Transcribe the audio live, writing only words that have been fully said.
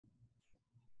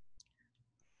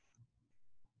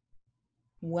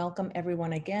Welcome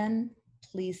everyone again.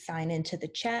 Please sign into the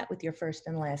chat with your first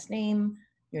and last name,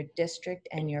 your district,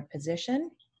 and your position.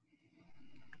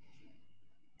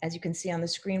 As you can see on the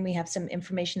screen, we have some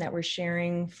information that we're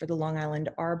sharing for the Long Island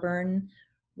Arborn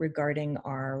regarding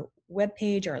our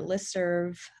webpage, our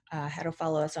listserv, how to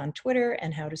follow us on Twitter,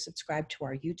 and how to subscribe to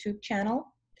our YouTube channel.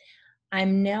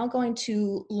 I'm now going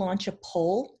to launch a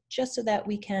poll just so that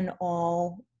we can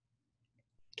all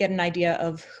get an idea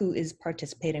of who is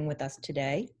participating with us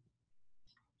today.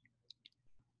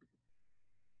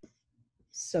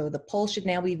 So the poll should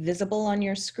now be visible on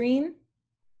your screen.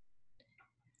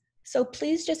 So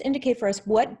please just indicate for us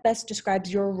what best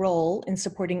describes your role in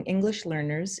supporting English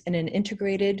learners in an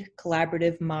integrated,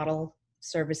 collaborative model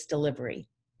service delivery.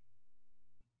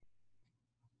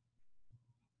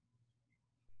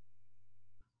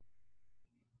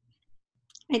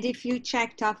 And if you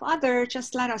checked off other,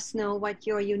 just let us know what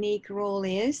your unique role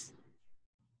is.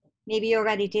 Maybe you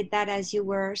already did that as you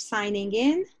were signing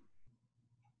in.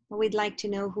 We'd like to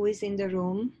know who is in the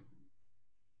room.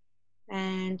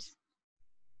 And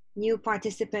new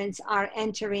participants are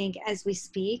entering as we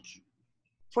speak.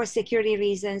 For security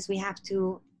reasons, we have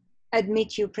to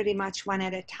admit you pretty much one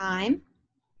at a time.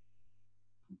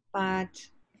 But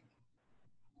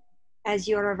as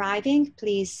you're arriving,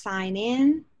 please sign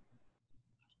in,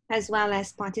 as well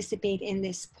as participate in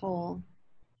this poll.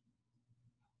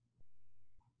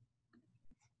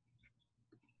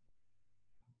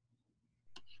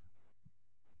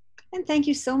 And thank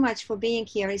you so much for being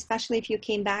here, especially if you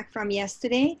came back from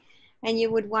yesterday and you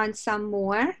would want some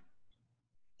more.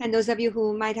 And those of you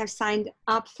who might have signed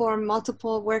up for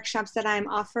multiple workshops that I'm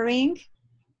offering,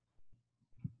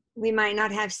 we might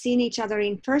not have seen each other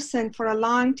in person for a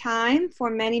long time for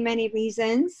many, many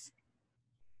reasons.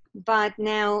 But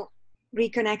now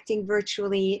reconnecting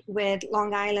virtually with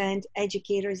Long Island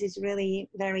educators is really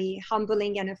very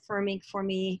humbling and affirming for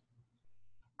me.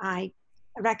 I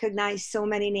recognize so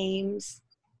many names,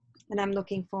 and I'm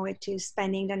looking forward to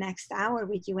spending the next hour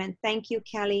with you. And thank you,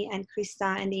 Kelly and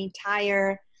Krista and the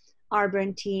entire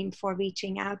Arborn team for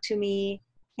reaching out to me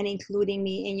and including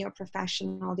me in your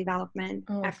professional development.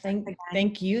 Oh,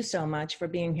 thank you so much for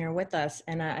being here with us.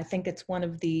 And I think it's one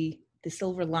of the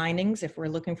silver linings, if we're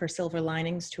looking for silver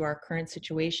linings to our current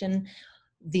situation,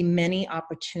 the many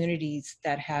opportunities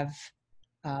that have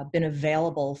been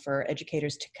available for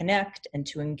educators to connect and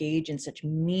to engage in such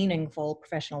meaningful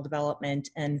professional development.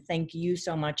 And thank you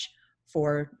so much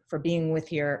for being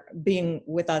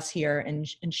with us here and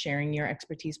sharing your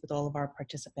expertise with all of our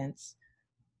participants.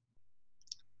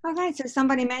 All right, so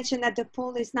somebody mentioned that the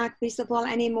poll is not visible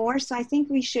anymore. So I think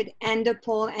we should end the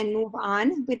poll and move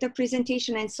on with the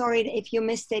presentation. And sorry if you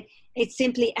missed it, it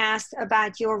simply asked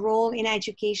about your role in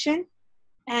education.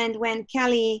 And when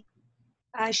Kelly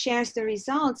shares the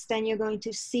results, then you're going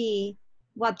to see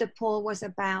what the poll was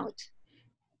about.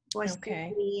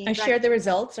 Okay, I shared the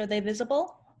results. Are they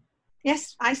visible?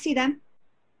 Yes, I see them.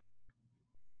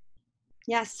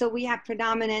 Yes, so we have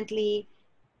predominantly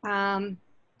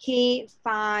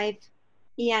K-5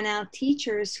 ELL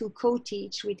teachers who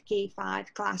co-teach with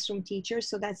K-5 classroom teachers.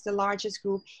 So that's the largest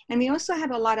group. And we also have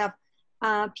a lot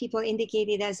of people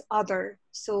indicated as other.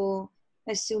 So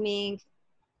assuming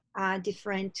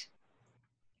different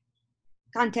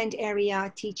content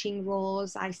area, teaching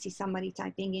roles. I see somebody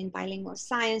typing in bilingual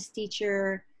science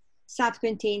teacher,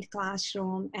 self-contained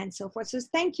classroom, and so forth. So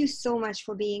thank you so much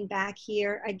for being back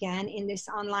here again in this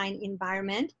online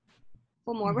environment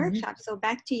for more workshops. So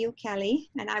back to you, Kelly,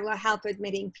 and I will help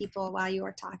admitting people while you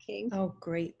are talking. Oh,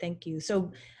 great. Thank you.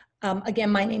 So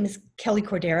again, my name is Kelly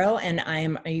Cordero, and I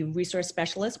am a resource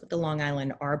specialist with the Long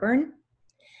Island Arborn.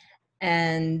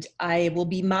 And I will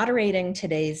be moderating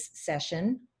today's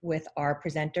session with our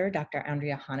presenter, Dr.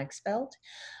 Andrea Honigsfeld.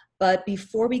 But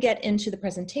before we get into the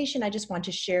presentation, I just want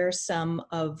to share some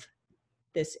of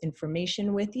this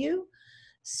information with you.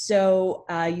 So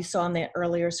you saw on the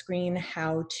earlier screen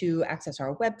how to access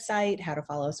our website, how to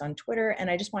follow us on Twitter. And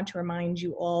I just want to remind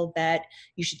you all that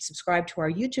you should subscribe to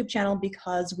our YouTube channel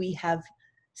because we have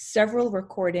several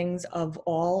recordings of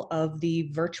all of the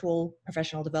virtual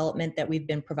professional development that we've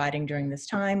been providing during this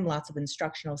time, lots of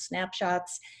instructional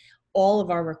snapshots. All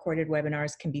of our recorded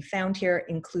webinars can be found here,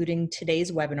 including today's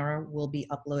webinar will be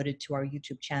uploaded to our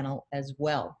YouTube channel as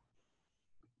well.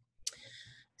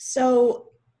 So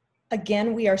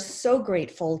again, we are so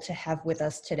grateful to have with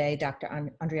us today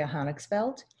Dr. Andrea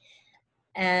Honigsfeld.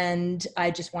 And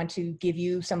I just want to give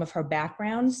you some of her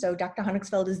background. So Dr.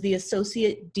 Honigsfeld is the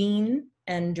Associate Dean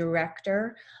and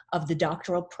Director of the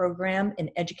Doctoral Program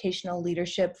in Educational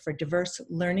Leadership for Diverse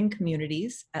Learning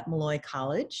Communities at Molloy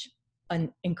College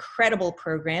an incredible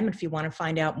program. If you want to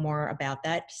find out more about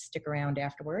that, stick around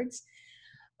afterwards.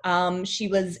 She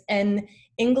was an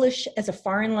English as a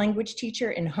foreign language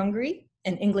teacher in Hungary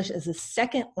and English as a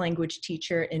second language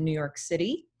teacher in New York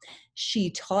City. She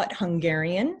taught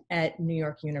Hungarian at New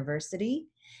York University.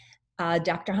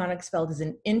 Dr. Honigsfeld is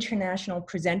an international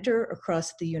presenter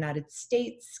across the United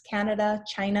States, Canada,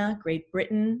 China, Great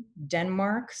Britain,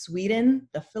 Denmark, Sweden,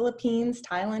 the Philippines,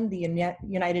 Thailand, the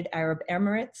United Arab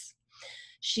Emirates.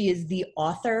 She is the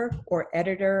author or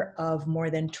editor of more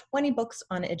than 20 books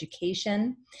on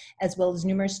education, as well as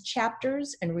numerous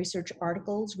chapters and research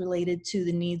articles related to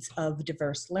the needs of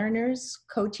diverse learners,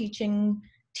 co-teaching,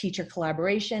 teacher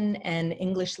collaboration, and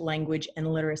English language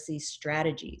and literacy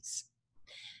strategies.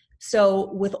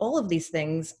 So with all of these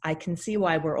things, I can see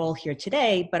why we're all here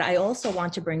today, but I also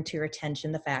want to bring to your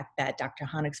attention the fact that Dr.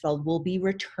 Honigsfeld will be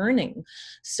returning.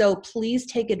 So please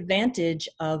take advantage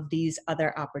of these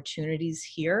other opportunities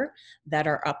here that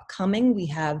are upcoming. We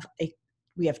have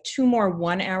 2 more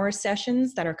 1-hour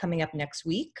sessions that are coming up next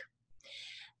week.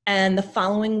 And the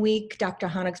following week, Dr.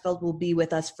 Honigsfeld will be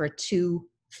with us for 2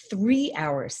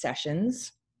 3-hour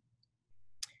sessions.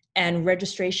 And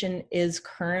registration is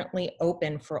currently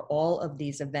open for all of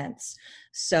these events.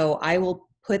 So I will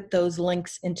put those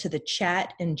links into the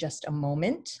chat in just a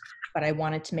moment, but I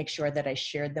wanted to make sure that I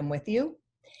shared them with you.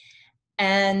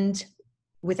 And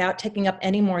without taking up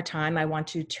any more time, I want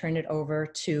to turn it over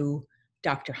to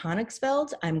Dr.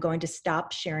 Honigsfeld. I'm going to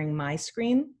stop sharing my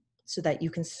screen so that you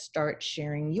can start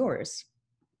sharing yours.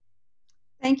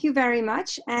 Thank you very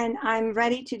much. And I'm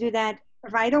ready to do that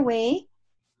right away,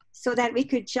 so that we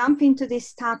could jump into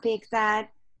this topic that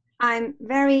I'm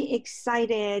very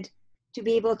excited to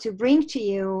be able to bring to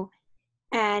you.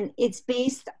 And it's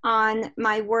based on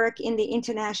my work in the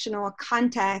international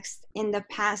context in the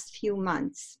past few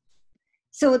months.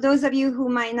 So those of you who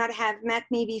might not have met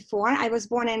me before, I was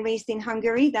born and raised in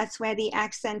Hungary. That's where the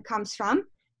accent comes from.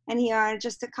 And here are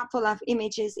just a couple of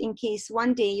images in case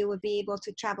one day you will be able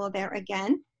to travel there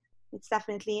again. It's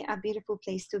definitely a beautiful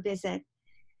place to visit.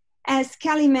 As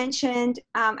Kelly mentioned,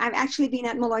 I've actually been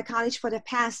at Molloy College for the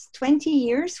past 20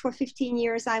 years. For 15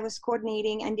 years, I was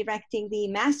coordinating and directing the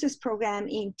master's program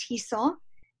in TESOL,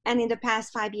 and in the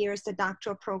past 5 years, the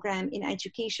doctoral program in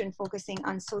education focusing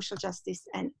on social justice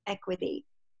and equity.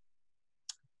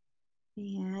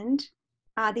 And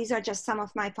these are just some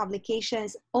of my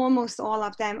publications. Almost all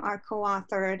of them are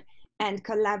co-authored and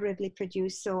collaboratively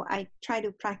produced. So I try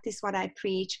to practice what I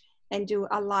preach and do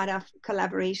a lot of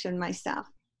collaboration myself.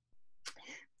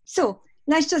 So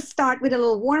let's just start with a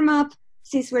little warm-up.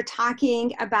 Since we're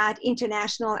talking about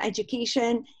international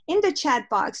education, in the chat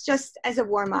box, just as a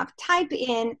warm-up, type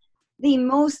in the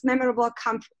most memorable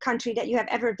country that you have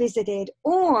ever visited,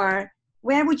 or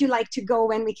where would you like to go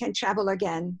when we can travel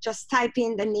again? Just type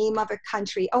in the name of a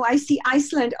country. Oh, I see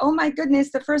Iceland. Oh my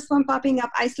goodness, the first one popping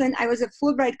up, Iceland. I was a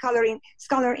Fulbright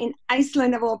scholar in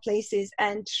Iceland of all places,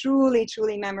 and truly,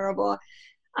 truly memorable.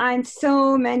 And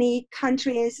so many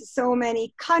countries, so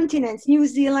many continents. New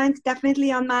Zealand,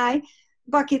 definitely on my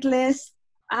bucket list.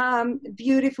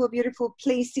 Beautiful, beautiful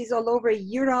places all over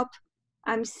Europe.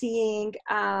 I'm seeing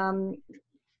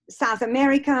South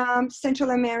America, Central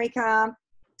America,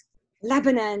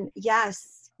 Lebanon,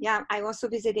 yes. Yeah, I also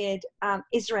visited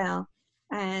Israel,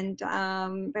 and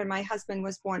where my husband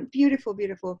was born. Beautiful,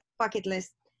 beautiful bucket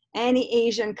list. Any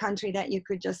Asian country that you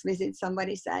could just visit,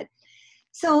 somebody said.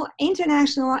 So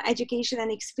international education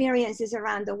and experiences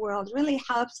around the world really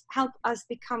help us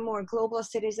become more global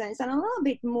citizens and a little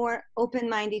bit more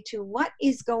open-minded to what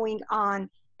is going on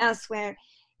elsewhere,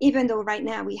 even though right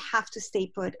now we have to stay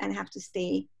put and have to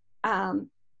stay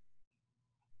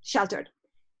sheltered.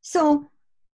 So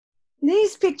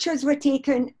these pictures were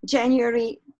taken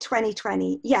January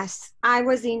 2020. Yes, I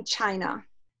was in China.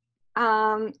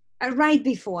 Right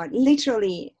before,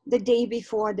 literally the day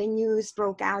before the news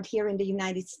broke out here in the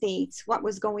United States, what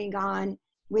was going on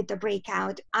with the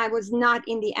breakout. I was not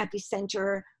in the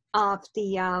epicenter of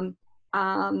the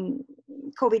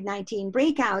COVID-19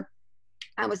 breakout.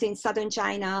 I was in southern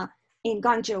China, in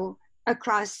Guangzhou,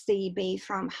 across the bay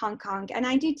from Hong Kong. And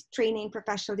I did training,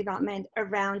 professional development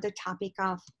around the topic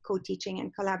of co-teaching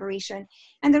and collaboration.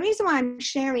 And the reason why I'm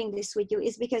sharing this with you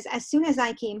is because as soon as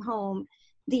I came home,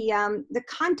 the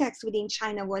context within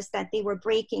China was that they were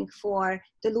breaking for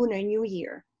the Lunar New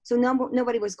Year. So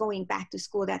nobody was going back to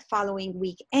school that following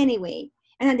week anyway.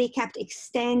 And then they kept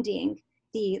extending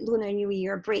the Lunar New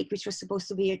Year break, which was supposed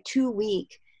to be a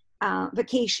 2-week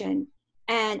vacation.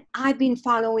 And I've been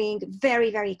following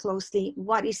very, very closely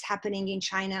what is happening in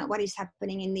China, what is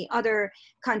happening in the other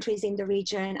countries in the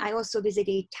region. I also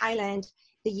visited Thailand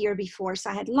the year before. So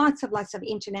I had lots of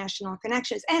international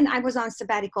connections. And I was on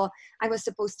sabbatical. I was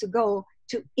supposed to go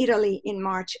to Italy in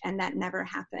March, and that never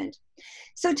happened.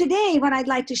 So today, what I'd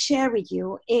like to share with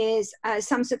you is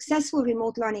some successful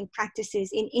remote learning practices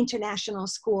in international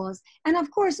schools. And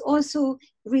of course, also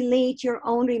relate your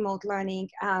own remote learning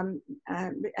and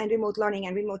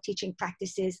remote teaching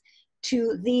practices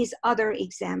to these other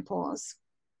examples.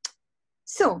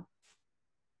 So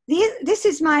this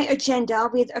is my agenda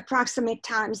with approximate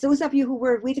times. Those of you who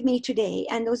were with me today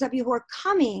and those of you who are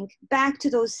coming back to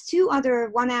those 2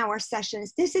 other 1-hour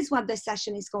sessions, this is what the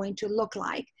session is going to look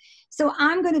like. So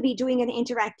I'm going to be doing an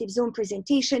interactive Zoom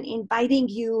presentation, inviting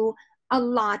you a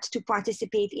lot to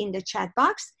participate in the chat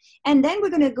box. And then we're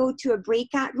going to go to a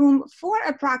breakout room for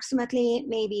approximately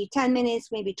maybe 10 minutes,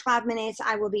 maybe 12 minutes.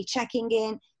 I will be checking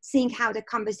in, seeing how the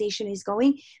conversation is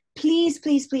going. Please,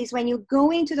 please, please, when you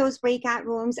go into those breakout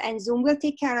rooms, and Zoom will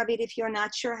take care of it if you're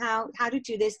not sure how to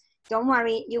do this, don't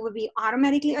worry, you will be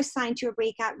automatically assigned to a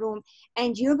breakout room,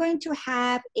 and you're going to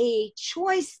have a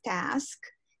choice task,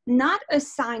 not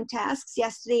assigned tasks.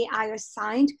 Yesterday, I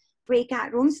assigned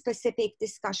breakout room specific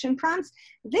discussion prompts.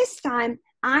 This time,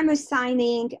 I'm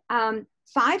assigning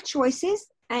 5 choices,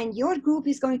 and your group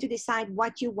is going to decide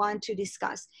what you want to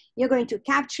discuss. You're going to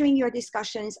capturing your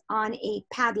discussions on a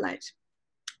Padlet.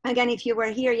 Again, if you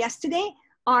were here yesterday,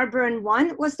 Arburn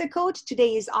 1 was the code.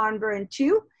 Today is Arburn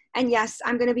 2. And yes,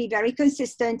 I'm going to be very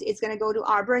consistent. It's going to go to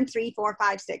Arburn 3, 4,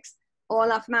 5, 6.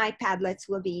 All of my Padlets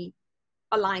will be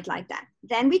aligned like that.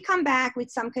 Then we come back with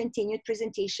some continued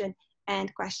presentation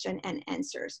and question and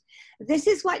answers. This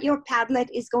is what your Padlet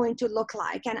is going to look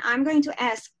like. And I'm going to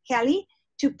ask Kelly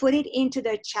to put it into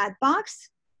the chat box,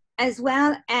 as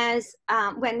well as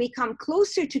when we come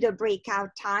closer to the breakout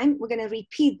time, we're going to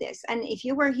repeat this. And if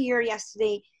you were here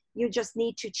yesterday, you just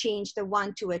need to change the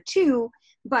 1 to a 2.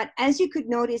 But as you could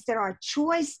notice, there are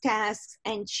choice tasks,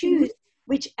 and choose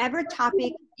whichever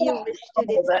topic you wish to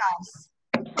discuss.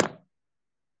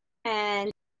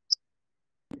 And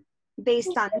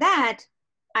based on that,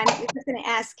 I'm just going to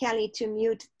ask Kelly to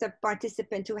mute the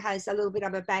participant who has a little bit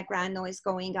of a background noise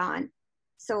going on.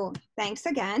 So thanks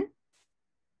again.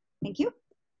 Thank you.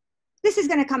 This is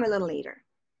going to come a little later.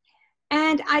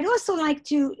 And I'd also like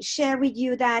to share with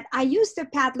you that I use the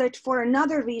Padlet for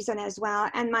another reason as well.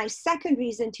 And my second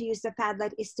reason to use the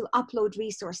Padlet is to upload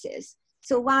resources.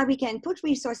 So while we can put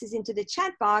resources into the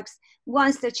chat box,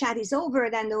 once the chat is over,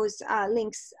 then those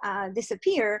links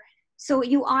disappear. So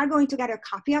you are going to get a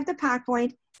copy of the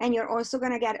PowerPoint, and you're also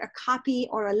going to get a copy,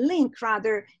 or a link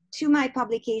rather, to my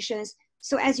publications.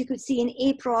 So as you could see, in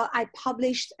April, I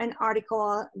published an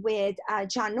article with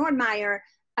John Nordmeyer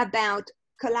about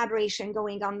collaboration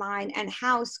going online and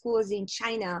how schools in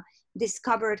China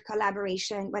discovered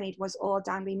collaboration when it was all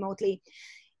done remotely.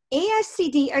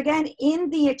 ASCD, again, in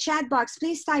the chat box,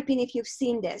 please type in if you've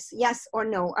seen this, yes or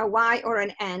no, a Y or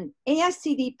an N.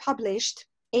 ASCD published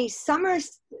a summer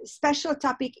special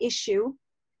topic issue.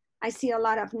 I see a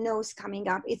lot of no's coming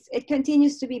up. It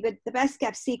continues to be the best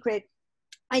kept secret.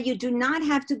 And you do not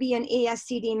have to be an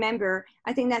ASCD member.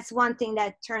 I think that's one thing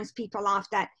that turns people off,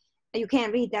 that you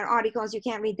can't read their articles, you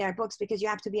can't read their books because you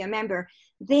have to be a member.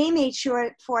 They made sure,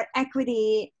 for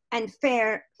equity and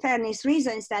fairness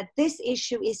reasons, that this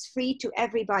issue is free to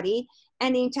everybody.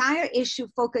 And the entire issue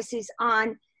focuses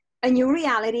on a new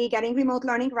reality, getting remote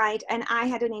learning right. And I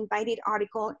had an invited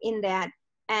article in that.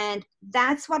 And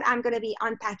that's what I'm going to be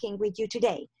unpacking with you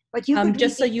today. But you could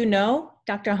just so you know,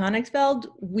 Dr. Honigsfeld,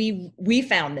 we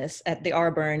found this at the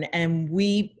Arburn, and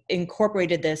we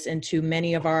incorporated this into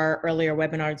many of our earlier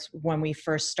webinars when we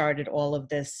first started all of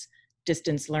this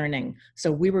distance learning.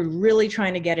 So we were really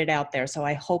trying to get it out there. So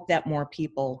I hope that more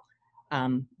people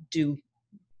do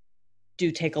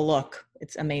take a look.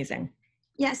 It's amazing.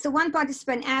 Yeah, so one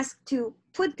participant asked to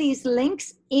put these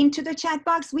links into the chat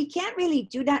box. We can't really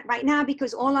do that right now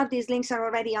because all of these links are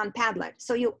already on Padlet.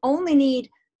 So you only need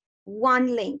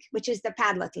one link, which is the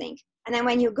Padlet link. And then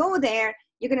when you go there,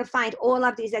 you're going to find all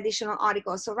of these additional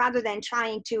articles. So rather than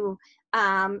trying to,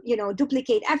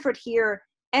 duplicate effort here,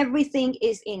 everything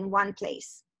is in one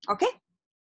place. Okay.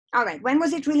 All right. When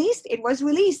was it released? It was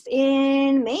released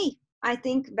in May, I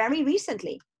think, very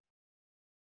recently.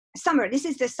 Summer. This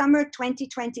is the summer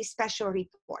 2020 special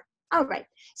report. All right.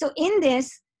 So in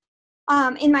this,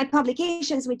 in my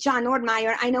publications with John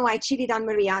Nordmeyer, I know I cheated on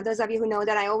Maria. Those of you who know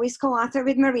that I always co-author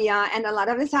with Maria, and a lot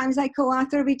of the times I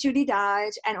co-author with Judy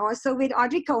Dodge and also with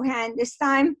Audrey Cohan. This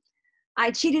time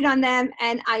I cheated on them,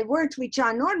 and I worked with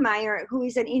John Nordmeyer, who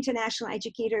is an international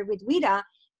educator with WIDA.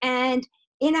 And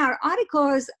in our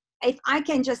articles, if I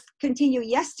can just continue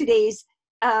yesterday's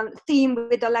theme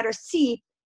with the letter C,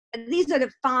 these are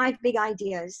the 5 big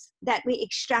ideas that we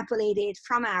extrapolated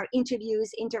from our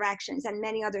interviews, interactions, and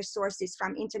many other sources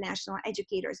from international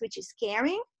educators, which is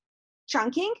caring,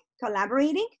 chunking,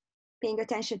 collaborating, paying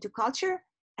attention to culture,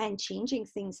 and changing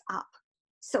things up.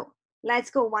 So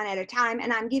let's go one at a time.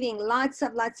 And I'm giving lots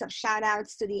of shout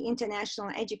outs to the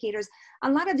international educators. A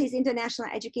lot of these international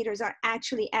educators are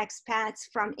actually expats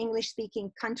from English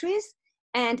speaking countries.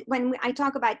 And when I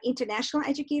talk about international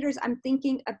educators, I'm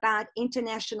thinking about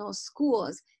international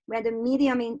schools where the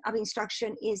medium of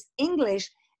instruction is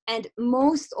English, and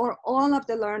most or all of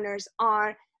the learners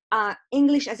are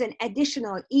English as an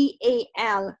additional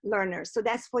EAL learners. So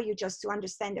that's for you just to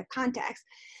understand the context.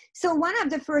 So one of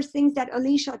the first things that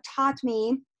Alicia taught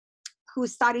me, who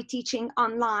started teaching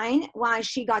online while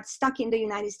she got stuck in the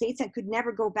United States and could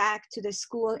never go back to the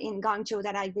school in Guangzhou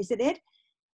that I visited,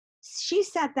 she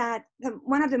said that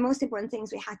one of the most important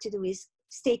things we had to do is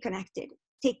stay connected,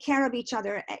 take care of each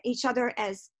other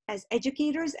as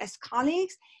educators, as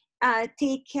colleagues,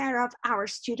 take care of our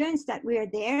students, that we're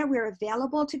there, we're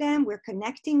available to them, we're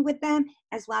connecting with them,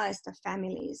 as well as the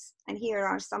families. And here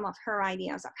are some of her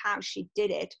ideas of how she did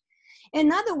it.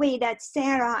 Another way that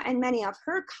Sarah and many of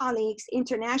her colleagues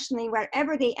internationally,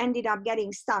 wherever they ended up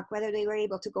getting stuck, whether they were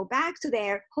able to go back to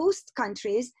their host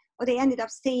countries or they ended up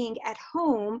staying at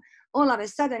home, all of a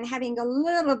sudden having a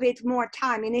little bit more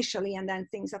time initially, and then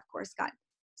things of course got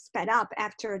sped up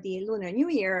after the Lunar New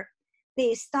Year,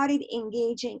 they started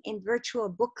engaging in virtual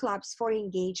book clubs for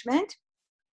engagement,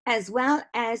 as well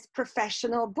as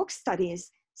professional book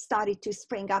studies started to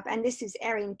spring up. And this is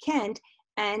Erin Kent.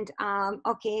 And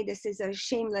okay, this is a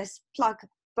shameless plug,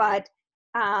 but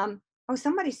oh,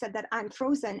 somebody said that I'm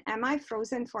frozen. Am I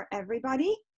frozen for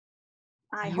everybody?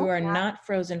 You are not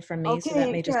frozen from me, okay, so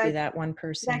that may just be that one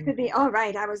person. That could be, all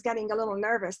right. I was getting a little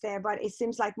nervous there, but it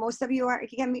seems like most of you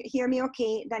can hear me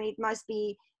okay. Then it must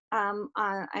be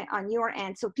on your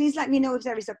end. So please let me know if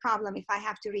there is a problem, if I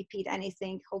have to repeat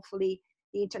anything. Hopefully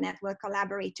the internet will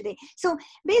collaborate today. So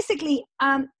basically,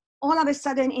 all of a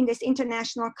sudden in this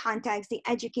international context, the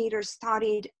educators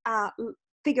started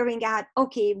figuring out,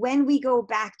 okay, when we go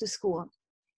back to school,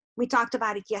 we talked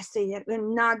about it yesterday, that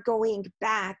we're not going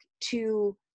back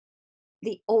to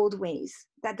the old ways,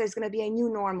 that there's going to be a new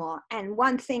normal. And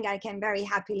one thing I can very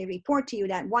happily report to you,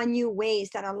 that one new ways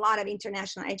that a lot of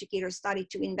international educators started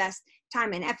to invest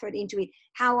time and effort into it,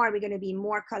 how are we going to be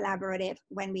more collaborative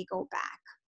when we go back?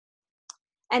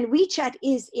 And WeChat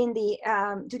is in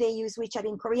the, do they use WeChat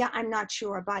in Korea? I'm not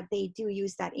sure, but they do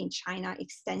use that in China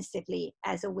extensively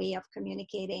as a way of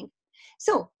communicating.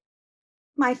 So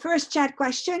my first chat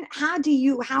question,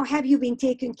 how have you been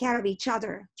taking care of each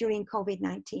other during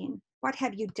COVID-19? What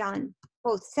have you done?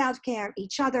 Both self-care,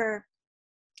 each other,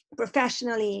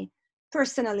 professionally,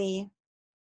 personally.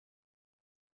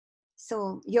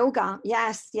 So yoga,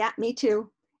 yes, yeah, me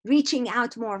too. Reaching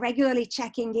out more, regularly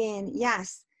checking in,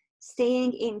 yes.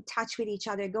 Staying in touch with each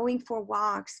other, going for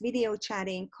walks, video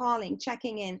chatting, calling,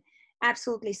 checking in,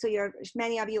 absolutely. So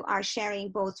many of you are sharing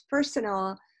both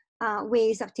personal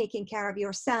ways of taking care of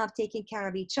yourself, taking care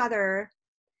of each other,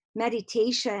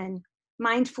 meditation,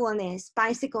 mindfulness,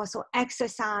 bicycle, so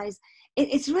exercise.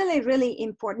 It's really, really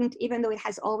important, even though it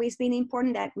has always been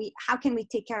important, that how can we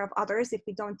take care of others if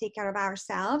we don't take care of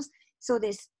ourselves? So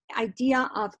this idea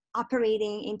of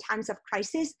operating in times of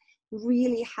crisis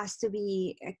really has to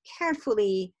be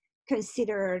carefully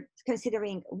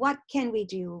considering what can we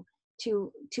do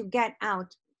to get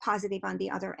out positive on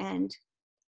the other end.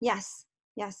 Yes,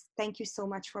 thank you so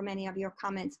much for many of your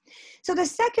comments. So the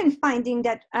second finding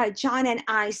that John and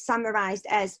I summarized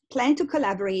as plan to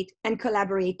collaborate and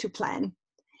collaborate to plan.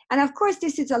 And of course,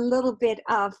 this is a little bit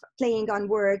of playing on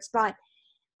words, but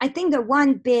I think the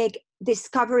one big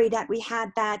discovery that we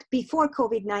had, that before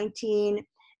COVID-19,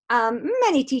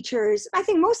 many teachers, I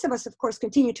think most of us, of course,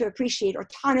 continue to appreciate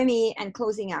autonomy and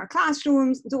closing our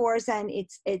classrooms doors, and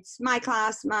it's my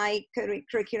class, my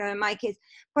curriculum, my kids.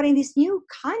 But in this new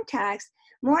context,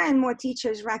 more and more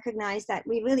teachers recognize that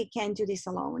we really can't do this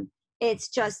alone. It's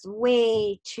just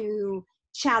way too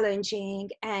challenging.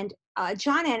 And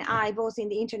John and I, both in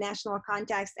the international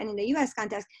context and in the US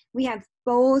context, we have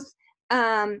both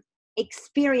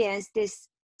experienced this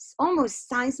almost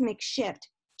seismic shift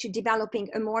to developing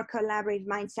a more collaborative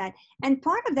mindset. And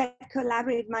part of that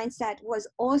collaborative mindset was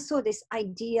also this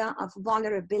idea of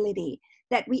vulnerability,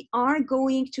 that we are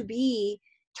going to be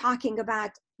talking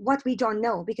about what we don't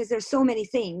know, because there's so many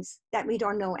things that we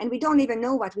don't know, and we don't even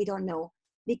know what we don't know,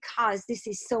 because this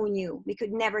is so new. We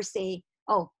could never say,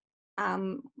 oh,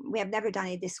 we have never done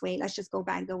it this way, let's just go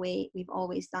back the way we've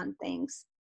always done things.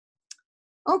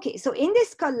 Okay, so in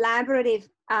this collaborative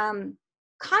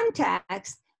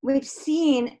context, we've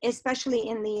seen, especially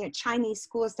in the Chinese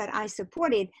schools that I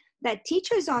supported, that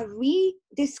teachers are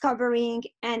rediscovering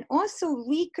and also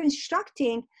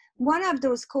reconstructing one of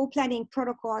those co-planning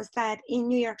protocols that in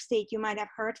New York State you might have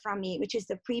heard from me, which is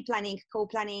the pre-planning,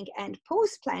 co-planning, and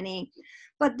post-planning.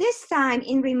 But this time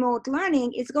in remote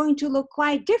learning, it's going to look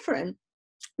quite different,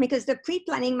 because the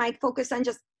pre-planning might focus on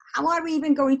just how are we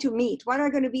even going to meet? What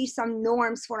are going to be some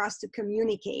norms for us to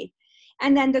communicate?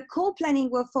 And then the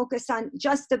co-planning will focus on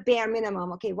just the bare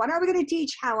minimum. Okay, what are we going to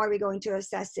teach? How are we going to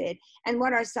assess it? And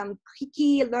what are some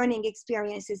key learning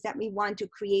experiences that we want to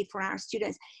create for our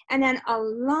students? And then a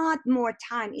lot more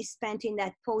time is spent in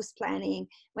that post-planning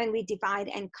when we divide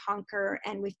and conquer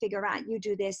and we figure out, you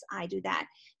do this, I do that.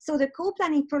 So the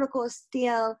co-planning protocol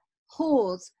still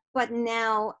holds, but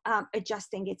now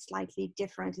adjusting it slightly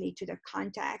differently to the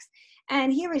context.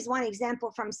 And here is one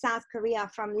example from South Korea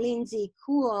from Lindsay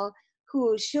Kuhl,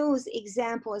 who shows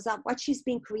examples of what she's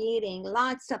been creating,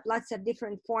 lots of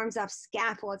different forms of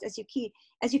scaffolds, as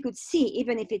you could see,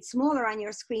 even if it's smaller on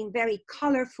your screen, very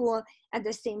colorful, at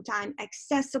the same time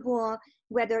accessible,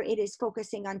 whether it is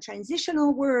focusing on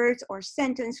transitional words or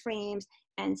sentence frames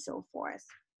and so forth.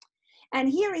 And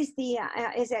here is the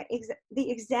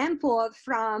example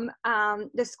from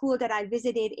the school that I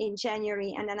visited in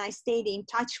January, and then I stayed in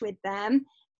touch with them.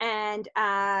 And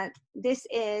this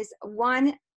is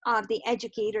one of the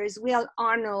educators, Will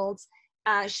Arnold's,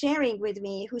 sharing with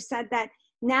me, who said that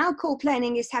now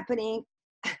co-planning is happening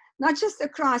not just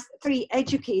across 3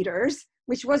 educators,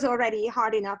 which was already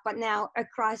hard enough, but now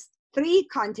across 3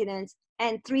 continents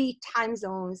and 3 time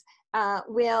zones.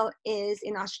 Will is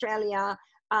in Australia.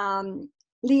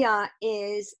 Leah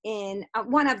is in,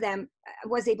 one of them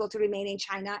was able to remain in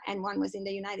China, and one was in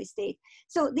the United States.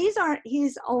 So these are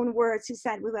his own words. He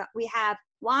said, we have,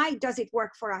 why does it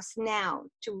work for us now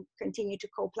to continue to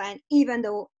co-plan, even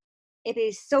though it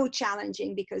is so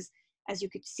challenging, because as you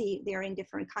could see, they're in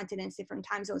different continents, different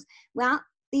time zones. Well,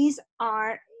 these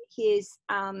are his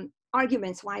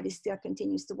arguments why this still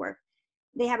continues to work.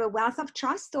 They have a wealth of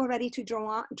trust already to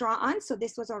draw on. So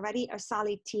this was already a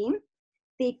solid team.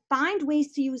 They find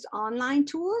ways to use online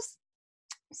tools,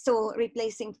 so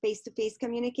replacing face-to-face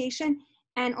communication.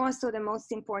 And also the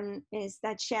most important is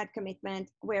that shared commitment,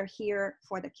 we're here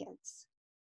for the kids.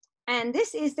 And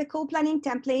this is the co-planning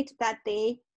template that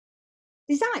they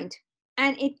designed.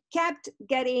 And it kept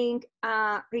getting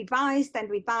revised and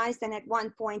revised. And at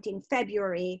one point in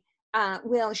February,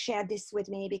 Will shared this with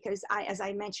me, because as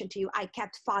I mentioned to you, I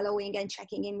kept following and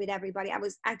checking in with everybody. I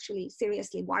was actually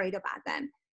seriously worried about them,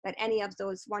 that any of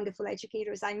those wonderful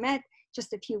educators I met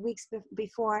just a few weeks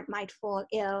before might fall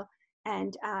ill.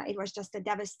 And it was just a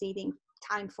devastating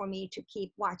time for me to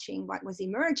keep watching what was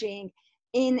emerging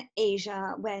in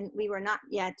Asia when we were not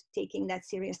yet taking that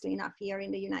seriously enough here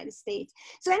in the United States.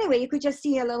 So anyway, you could just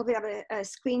see a little bit of a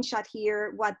screenshot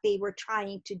here, what they were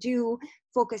trying to do,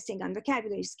 focusing on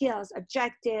vocabulary, skills,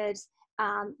 objectives,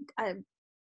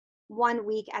 1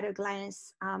 week at a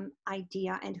glance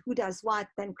idea, and who does what,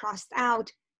 then crossed out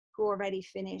who already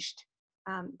finished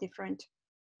different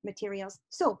materials.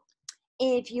 So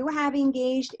if you have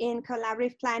engaged in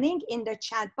collaborative planning, in the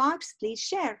chat box, please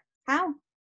share. How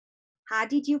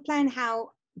did you plan?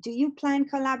 How do you plan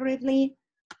collaboratively?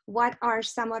 What are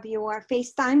some of your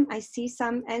FaceTime? I see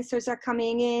some answers are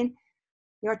coming in.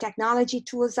 Your technology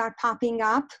tools are popping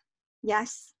up.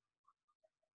 Yes.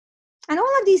 And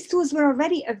all of these tools were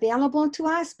already available to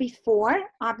us before,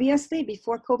 obviously,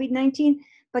 before COVID-19,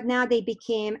 but now they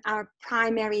became our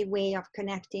primary way of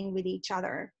connecting with each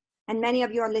other. And many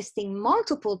of you are listing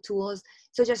multiple tools.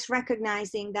 So just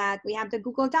recognizing that we have the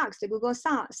Google Docs, the Google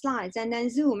Slides, and then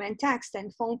Zoom and text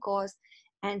and phone calls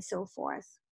and so forth.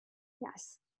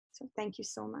 Yes, so thank you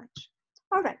so much.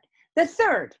 All right, the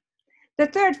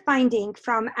third finding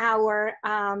from our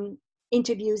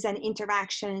interviews and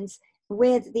interactions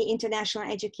with the international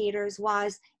educators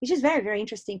was, which is very, very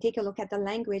interesting. Take a look at the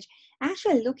language,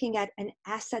 actually looking at an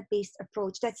asset-based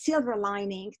approach, that silver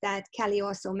lining that Kelly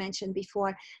also mentioned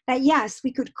before, that yes,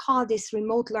 we could call this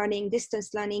remote learning, distance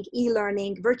learning,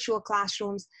 e-learning, virtual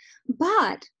classrooms,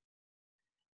 but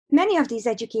many of these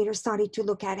educators started to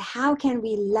look at how can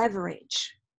we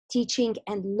leverage teaching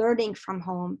and learning from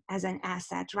home as an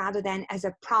asset rather than as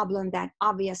a problem that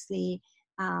obviously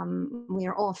we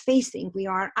are all facing. We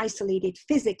are isolated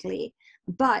physically,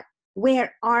 but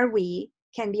where are we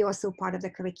can be also part of the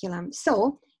curriculum.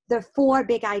 So the 4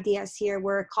 big ideas here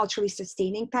were culturally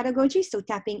sustaining pedagogy, so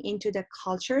tapping into the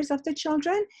cultures of the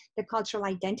children, the cultural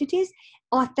identities,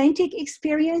 authentic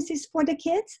experiences for the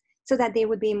kids so that they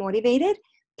would be motivated,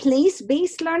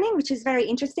 place-based learning, which is very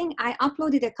interesting. I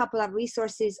uploaded a couple of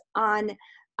resources on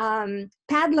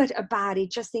Padlet about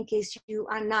it, just in case you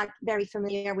are not very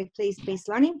familiar with place-based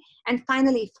learning. And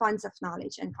finally, funds of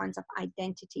knowledge and funds of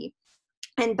identity.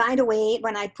 And by the way,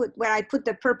 where I put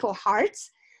the purple hearts,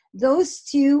 those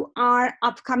two are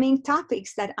upcoming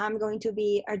topics that I'm going to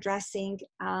be addressing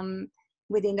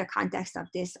within the context of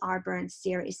this Arburn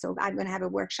series. So I'm going to have a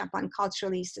workshop on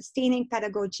culturally sustaining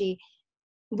pedagogy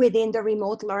within the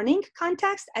remote learning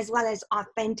context, as well as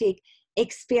authentic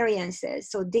experiences.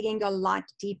 So digging a lot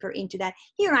deeper into that.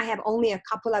 Here I have only a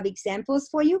couple of examples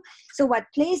for you. So what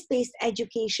place-based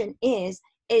education is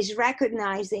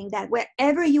recognizing that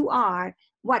wherever you are,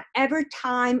 whatever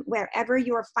time, wherever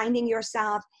you're finding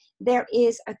yourself, there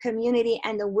is a community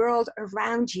and the world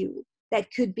around you that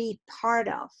could be part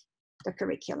of the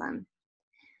curriculum.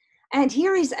 And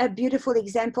here is a beautiful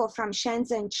example from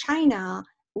Shenzhen, China,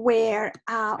 where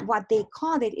what they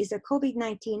called it is a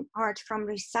COVID-19 art from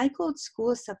recycled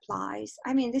school supplies.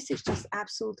 I mean, this is just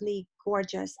absolutely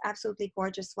gorgeous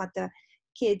what the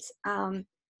kids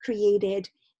created.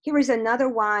 Here is another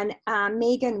one.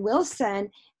 Megan Wilson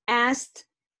asked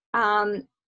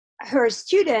her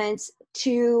students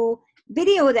to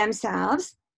video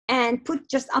themselves and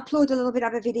just upload a little bit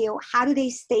of a video. How do they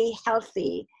stay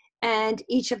healthy? And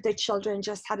each of the children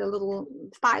just had a little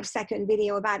 5-second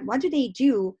video about what do they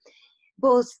do,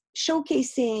 both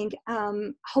showcasing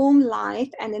home life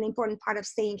and an important part of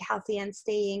staying healthy and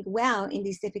staying well in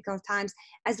these difficult times,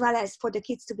 as well as for the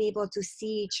kids to be able to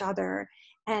see each other.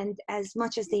 And as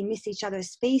much as they miss each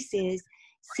other's faces,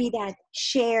 see that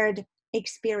shared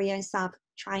experience of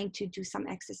trying to do some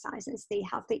exercise and stay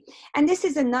healthy. And this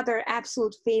is another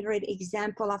absolute favorite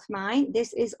example of mine.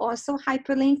 This is also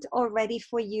hyperlinked already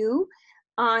for you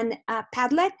on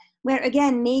Padlet, where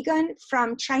again, Megan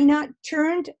from China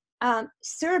turned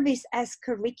service as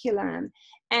curriculum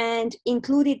and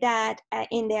included that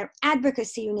in their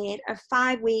advocacy unit, a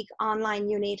 5-week online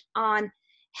unit on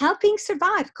helping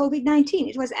survive COVID-19.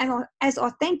 It was as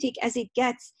authentic as it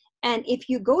gets. And if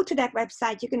you go to that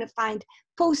website, you're going to find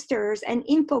posters and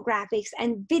infographics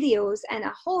and videos and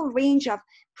a whole range of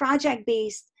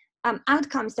project-based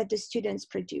outcomes that the students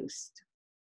produced.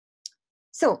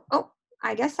 So,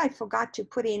 I guess I forgot to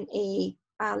put in a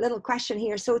little question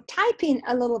here. So type in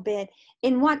a little bit,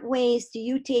 in what ways do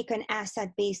you take an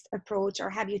asset-based approach, or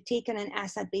have you taken an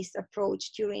asset-based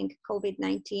approach during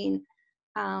COVID-19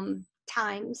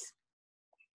 times?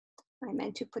 I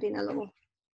meant to put in a little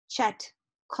chat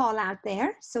call out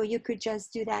there, so you could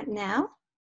just do that now.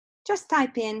 Just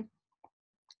type in,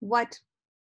 what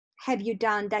have you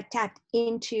done that tapped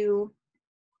into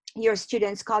your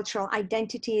students' cultural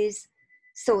identities?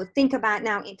 So think about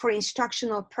now, for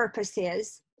instructional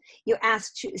purposes, you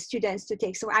ask students to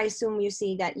take, so I assume you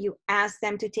see that you ask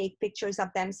them to take pictures of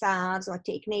themselves or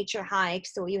take nature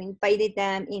hikes, so you invited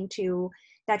them into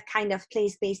that kind of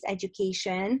place-based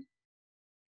education.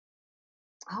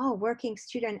 Oh, working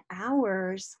student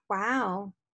hours.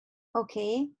 Wow.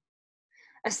 Okay.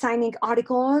 Assigning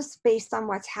articles based on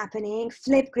what's happening.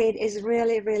 Flipgrid is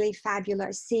really, really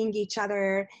fabulous. Seeing each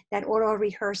other, that oral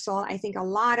rehearsal. I think a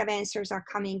lot of answers are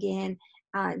coming in.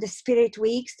 The spirit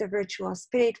weeks, the virtual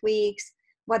spirit weeks,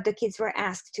 what the kids were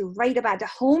asked to write about, the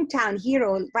hometown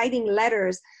hero, writing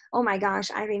letters. Oh my gosh,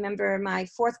 I remember my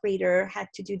 4th grader had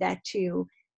to do that too.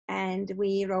 And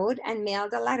we wrote and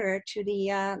mailed a letter to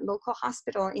the local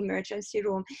hospital emergency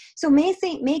room. So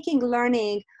making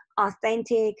learning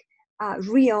authentic,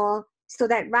 real, so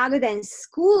that rather than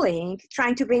schooling,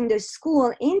 trying to bring the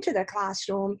school into the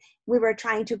classroom, we were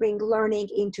trying to bring learning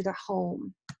into the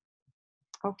home.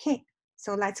 Okay,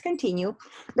 so let's continue.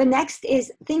 The next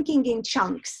is thinking in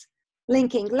chunks.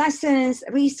 Linking lessons,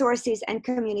 resources, and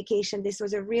communication. This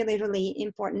was a really, really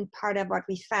important part of what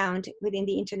we found within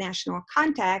the international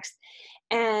context.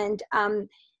 And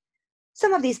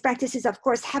some of these practices, of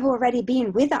course, have already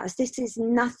been with us. This is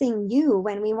nothing new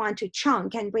when we want to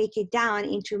chunk and break it down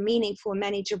into meaningful,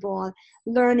 manageable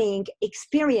learning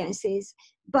experiences.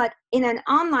 But in an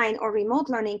online or remote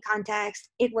learning context,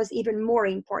 it was even more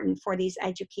important for these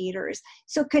educators.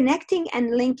 So connecting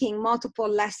and linking multiple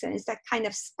lessons, that kind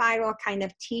of spiral kind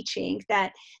of teaching,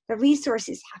 that the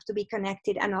resources have to be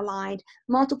connected and aligned,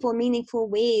 multiple meaningful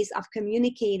ways of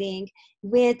communicating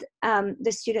with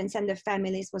the students and the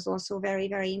families was also very,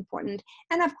 very important.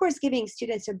 And of course, giving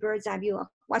students a bird's eye view of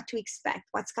what to expect,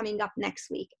 what's coming up next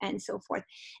week, and so forth.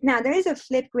 Now, there is a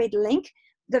Flipgrid link.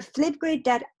 The Flipgrid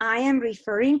that I am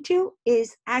referring to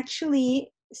is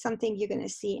actually something you're going to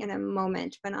see in a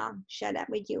moment when I'll share that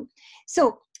with you.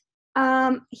 So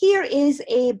here is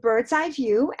a bird's eye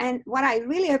view. And what I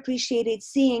really appreciated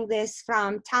seeing this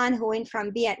from Tan Hoen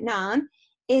from Vietnam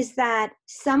is that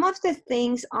some of the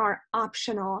things are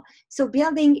optional. So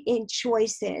building in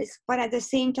choices, but at the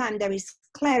same time, there is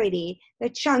clarity, the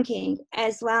chunking,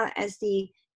 as well as the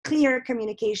clear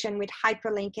communication with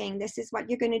hyperlinking. This is what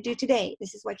you're going to do today.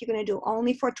 This is what you're going to do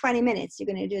only for 20 minutes.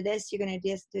 You're going to do this, you're going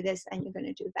to do this, and you're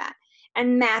going to do that.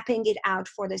 And mapping it out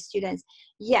for the students.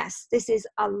 Yes, this is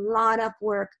a lot of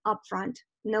work upfront.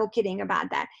 No kidding about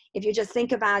that. If you just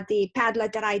think about the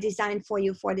Padlet that I designed for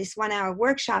you for this 1 hour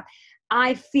workshop,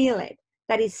 I feel it,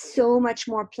 that it's so much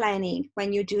more planning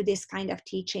when you do this kind of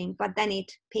teaching, but then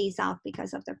it pays off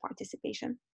because of the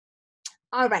participation.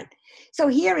 All right, so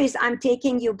here is, I'm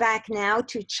taking you back now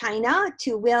to China,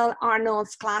 to Will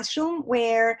Arnold's classroom,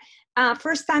 where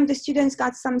first time the students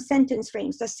got some sentence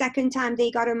frames, the second time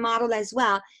they got a model as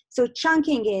well. So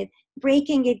chunking it,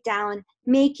 breaking it down,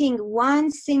 making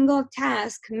one single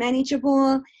task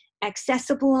manageable,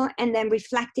 accessible, and then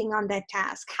reflecting on that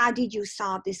task. How did you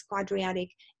solve this quadratic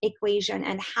equation,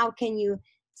 and how can you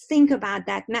think about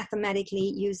that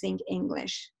mathematically using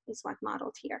English is what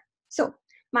modeled here. So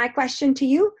my question to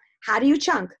you, how do you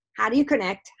chunk? How do you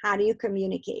connect? How do you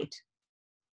communicate?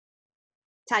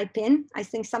 Type in. I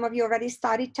think some of you already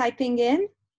started typing in.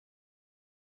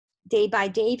 Day by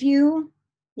day view,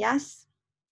 yes.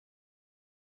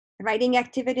 Writing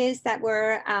activities that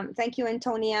were, thank you,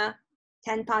 Antonia,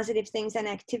 10 positive things and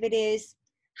activities.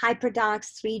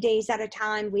 Hyperdocs, 3 days at a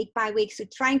time, week by week. So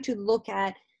trying to look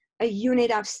at a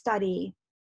unit of study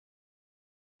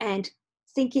and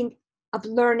thinking of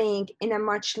learning in a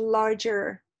much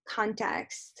larger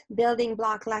context. Building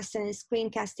block lessons,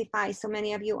 Screencastify. So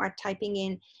many of you are typing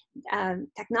in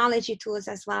technology tools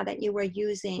as well that you were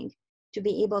using to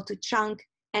be able to chunk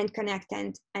and connect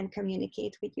and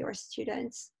communicate with your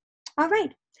students. All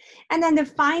right. And then the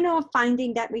final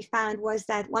finding that we found was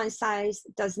that one size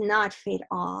does not fit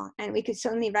all. And we could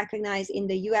certainly recognize in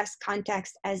the US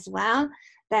context as well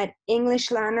that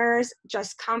English learners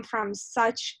just come from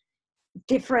such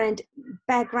different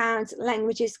backgrounds,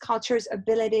 languages, cultures,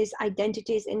 abilities,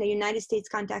 identities. In the United States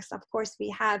context, of course, we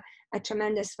have a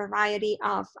tremendous variety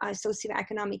of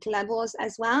socioeconomic levels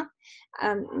as well,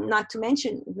 not to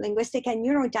mention linguistic and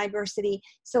neurodiversity.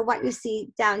 So what you see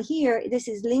down here, this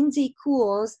is Lindsay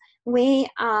Kuhl's way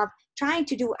of trying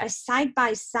to do a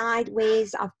side-by-side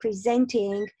ways of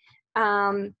presenting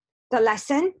the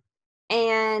lesson.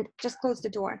 And just close the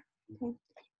door. Okay.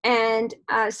 And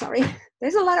sorry,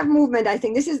 there's a lot of movement. I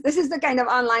think this is the kind of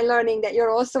online learning that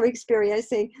you're also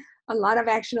experiencing, a lot of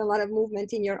action, a lot of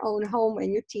movement in your own home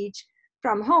when you teach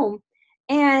from home.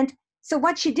 And so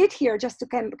what she did here, just to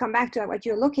come back to what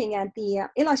you're looking at, the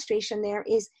illustration there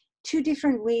is 2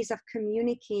 different ways of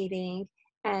communicating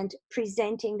and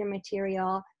presenting the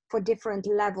material for different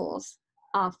levels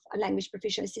of language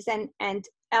proficiencies. And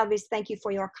Elvis, thank you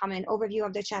for your comment. Overview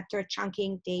of the chapter,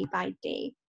 chunking day by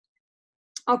day.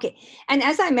 Okay, and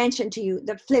as I mentioned to you,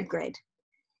 the Flipgrid.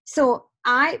 So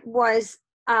I was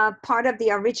part of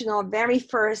the original, very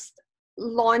first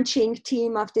launching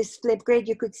team of this Flipgrid.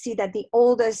 You could see that the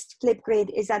oldest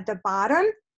Flipgrid is at the bottom.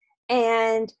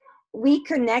 And we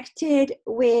connected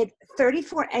with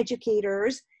 34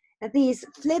 educators. These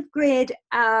Flipgrid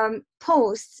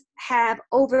posts have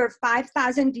over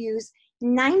 5,000 views,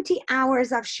 90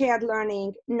 hours of shared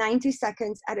learning, 90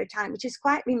 seconds at a time, which is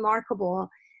quite remarkable.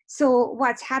 So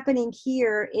what's happening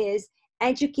here is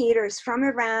educators from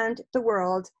around the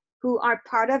world who are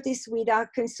part of this WIDA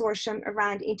consortium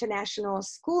around international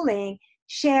schooling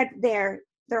shared their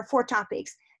 4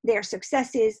 topics, their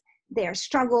successes, their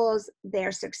struggles,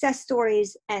 their success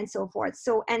stories, and so forth.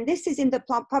 So, and this is in the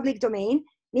public domain,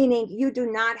 meaning you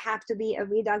do not have to be a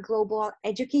WIDA global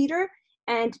educator.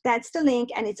 And that's the link,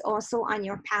 and it's also on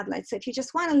your Padlet. So if you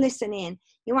just want to listen in,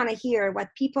 you want to hear what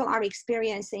people are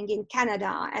experiencing in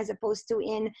Canada as opposed to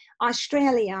in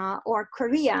Australia or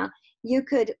Korea, you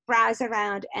could browse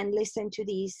around and listen to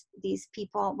these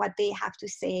people, what they have to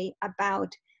say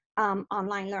about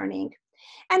online learning.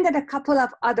 And then a couple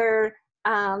of other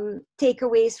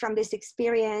takeaways from this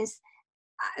experience.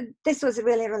 This was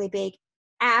really, really big.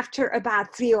 After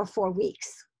about 3 or 4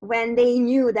 weeks, when they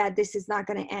knew that this is not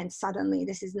going to end suddenly,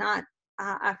 this is not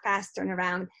a fast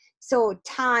turnaround. So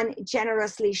Tan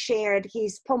generously shared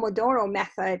his Pomodoro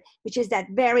method, which is that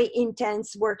very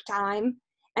intense work time,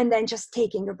 and then just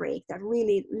taking a break, that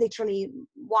really literally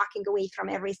walking away from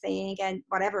everything and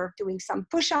whatever, doing some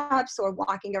push-ups or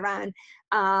walking around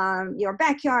your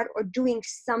backyard or doing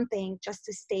something just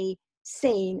to stay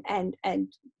sane and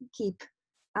keep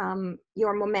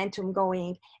your momentum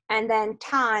going. And then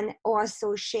Tan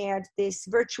also shared this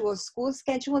virtual school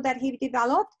schedule that he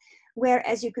developed, where,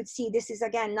 as you could see, this is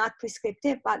again not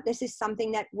prescriptive, but this is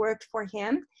something that worked for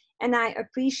him. And I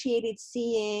appreciated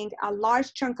seeing a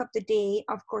large chunk of the day,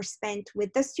 of course, spent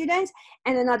with the students,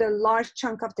 and another large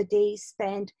chunk of the day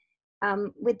spent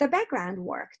with the background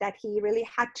work, that he really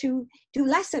had to do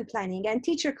lesson planning and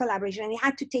teacher collaboration, and he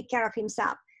had to take care of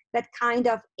himself. That kind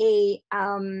of a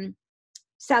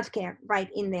self-care right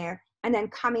in there. And then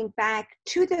coming back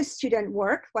to the student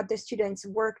work, what the students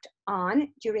worked on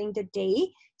during the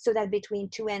day, so that between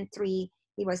 2 and 3,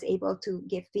 he was able to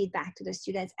give feedback to the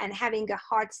students, and having a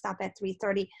hard stop at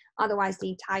 3:30. Otherwise,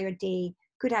 the entire day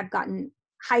could have gotten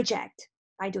hijacked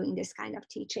by doing this kind of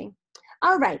teaching.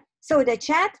 All right, so the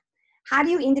chat, how do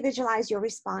you individualize your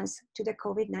response to the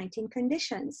COVID-19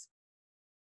 conditions?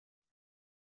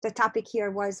 The topic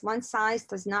here was one size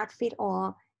does not fit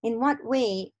all. In what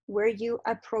way were you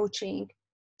approaching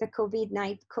the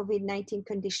COVID-19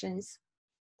 conditions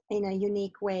in a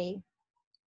unique way?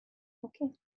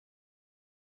 Okay.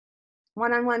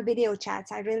 One-on-one video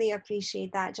chats, I really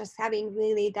appreciate that. Just having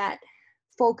really that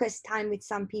focused time with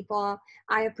some people.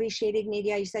 I appreciated,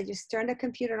 Nadia, you said just turn the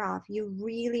computer off. You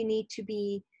really need to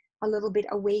be a little bit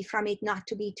away from it, not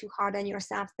to be too hard on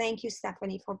yourself. Thank you,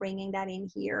 Stephanie, for bringing that in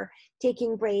here.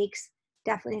 Taking breaks,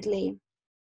 definitely.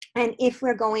 And if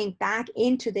we're going back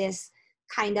into this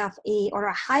kind of a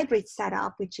hybrid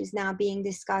setup, which is now being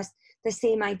discussed, the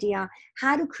same idea,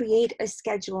 how to create a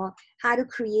schedule, how to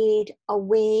create a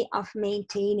way of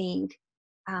maintaining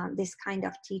this kind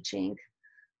of teaching.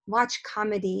 Watch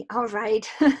comedy, all right.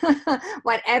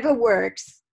 Whatever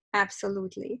works,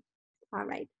 absolutely. All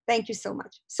right, thank you so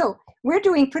much. So we're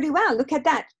doing pretty well, look at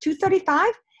that,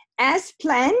 2:35 as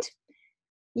planned.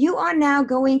 You are now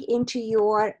going into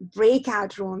your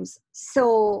breakout rooms.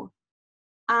 So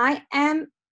I am,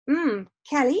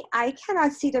 Kelly, I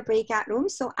cannot see the breakout room.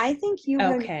 So I think you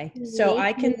will. Okay, so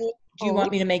I can, do you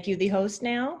want me to make you the host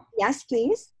now? Yes,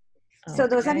 please. Okay. So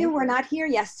those of you who were not here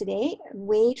yesterday,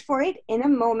 wait for it. In a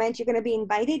moment, you're going to be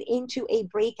invited into a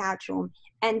breakout room.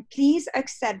 And please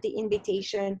accept the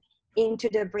invitation into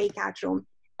the breakout room.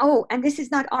 Oh, and this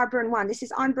is not Auburn 1. This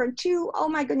is Auburn 2. Oh,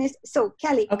 my goodness. So,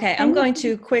 Kelly. Okay, I'm going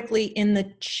to quickly in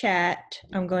the chat,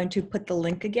 I'm going to put the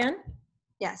link again.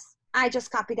 Yes, I just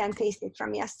copied and pasted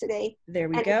from yesterday. There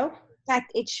we go. In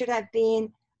fact, it should have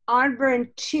been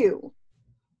Auburn 2.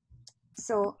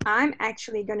 So I'm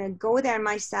actually going to go there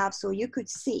myself so you could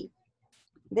see.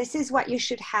 This is what you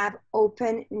should have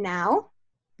open now.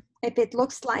 If it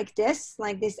looks like this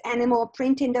animal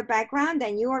print in the background,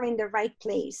 then you are in the right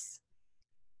place.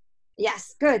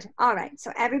 Yes, good. All right.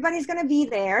 So everybody's going to be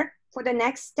there for the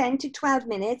next 10 to 12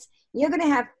 minutes. You're going to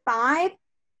have 5.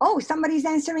 Oh, somebody's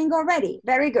answering already.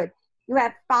 Very good. You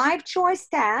have 5 choice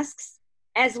tasks,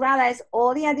 as well as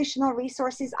all the additional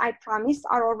resources I promised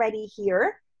are already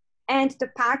here. And the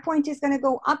PowerPoint is going to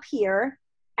go up here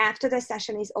after the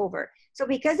session is over. So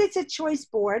because it's a choice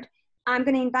board, I'm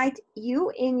going to invite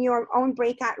you in your own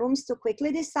breakout rooms to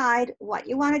quickly decide what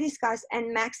you want to discuss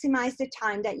and maximize the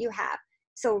time that you have.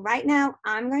 So right now,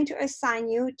 I'm going to assign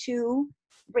you to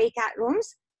breakout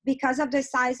rooms. Because of the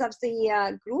size of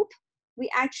the group, we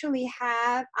actually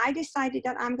have, I decided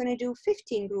that I'm going to do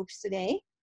 15 groups today.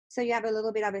 So you have a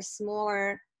little bit of a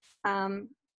smaller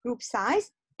group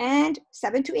size, and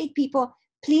 7 to 8 people.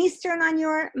 Please turn on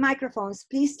your microphones.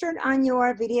 Please turn on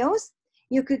your videos.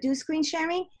 You could do screen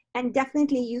sharing, and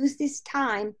definitely use this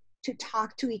time to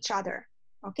talk to each other.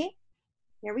 Okay,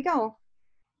 here we go.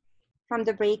 From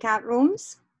the breakout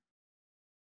rooms.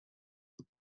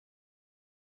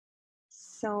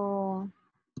 So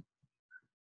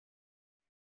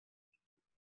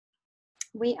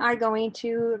we are going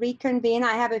to reconvene.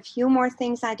 I have a few more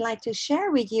things I'd like to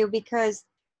share with you because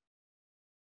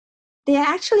they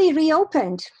actually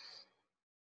reopened.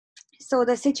 So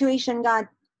the situation got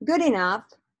good enough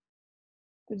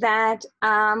that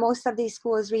most of these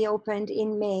schools reopened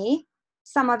in May.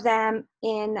 Some of them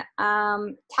in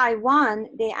Taiwan,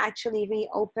 they actually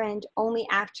reopened only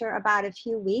after about a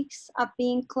few weeks of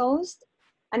being closed.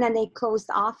 And then they closed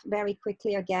off very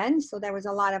quickly again. So there was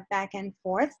a lot of back and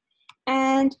forth.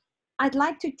 And I'd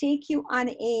like to take you on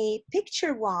a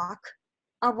picture walk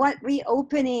of what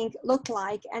reopening looked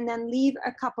like, and then leave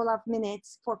a couple of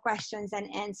minutes for questions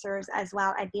and answers as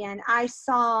well at the end. I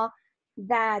saw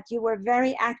that you were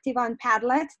very active on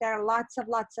Padlet. There are lots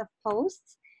of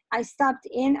posts. I stopped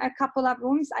in a couple of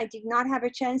rooms. I did not have a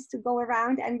chance to go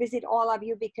around and visit all of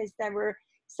you because there were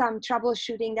some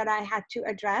troubleshooting that I had to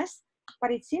address.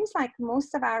 But it seems like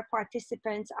most of our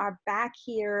participants are back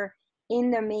here in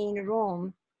the main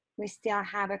room. We still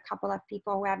have a couple of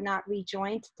people who have not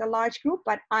rejoined the large group,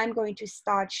 but I'm going to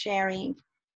start sharing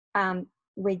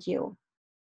with you.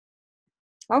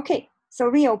 Okay, so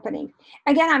reopening.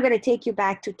 Again, I'm going to take you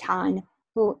back to Tan.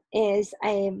 who is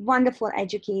a wonderful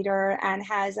educator and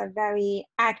has a very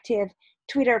active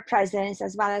Twitter presence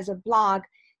as well as a blog.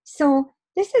 So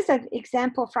this is an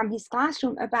example from his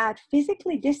classroom about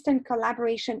physically distant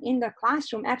collaboration in the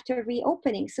classroom after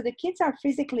reopening. So the kids are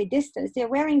physically distant, they're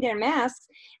wearing their masks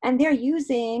and they're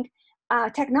using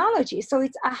technology. So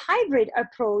it's a hybrid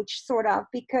approach sort of,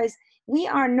 because we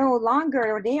are no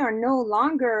longer, or they are no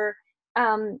longer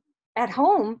at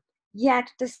home, yet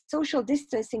the social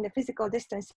distancing, the physical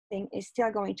distancing is still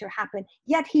going to happen.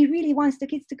 Yet he really wants the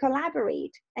kids to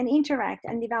collaborate and interact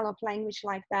and develop language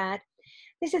like that.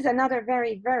 This is another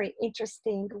very, very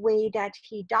interesting way that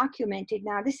he documented.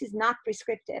 Now, this is not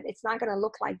prescriptive. It's not going to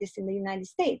look like this in the United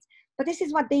States, but this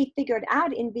is what they figured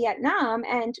out in Vietnam,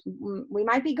 and we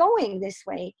might be going this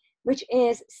way, which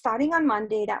is starting on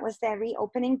Monday, that was their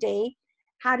reopening day,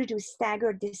 how to do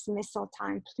staggered dismissal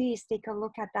time. Please take a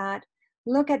look at that.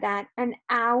 Look at that, an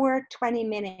hour, 20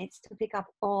 minutes to pick up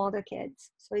all the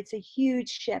kids. So it's a huge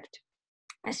shift.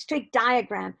 A strict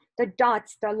diagram, the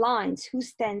dots, the lines, who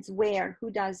stands where,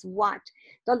 who does what.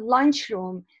 The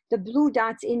lunchroom, the blue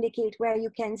dots indicate where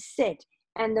you can sit,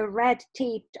 and the red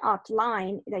taped up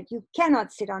line that you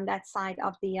cannot sit on that side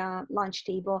of the lunch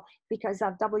table because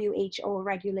of WHO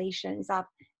regulations of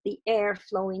the air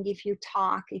flowing if you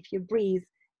talk, if you breathe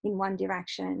in one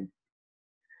direction.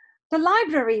 The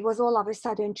library was all of a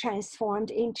sudden transformed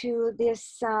into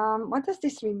this, what does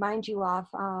this remind you of?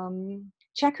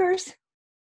 Checkers?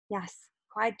 Yes,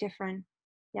 quite different.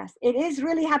 Yes, it is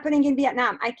really happening in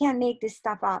Vietnam. I can't make this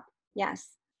stuff up.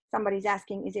 Yes, somebody's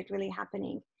asking, is it really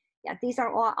happening? Yeah, these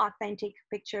are all authentic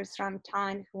pictures from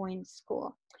Tan Huynh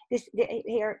School.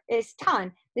 Here is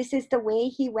Tan. This is the way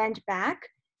he went back.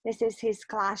 This is his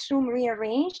classroom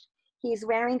rearranged. He's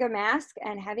wearing a mask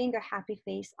and having a happy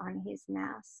face on his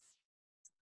mask.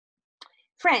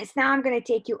 Friends, now I'm going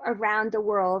to take you around the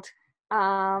world.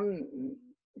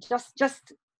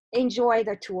 Just enjoy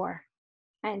the tour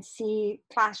and see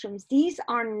classrooms. These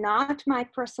are not my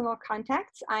personal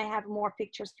contacts. I have more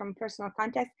pictures from personal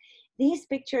contacts. These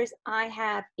pictures I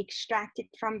have extracted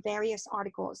from various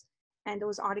articles, and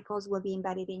those articles will be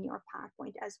embedded in your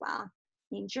PowerPoint as well.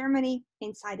 In Germany,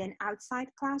 inside and outside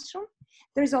classroom.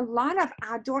 There's a lot of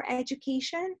outdoor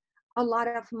education, a lot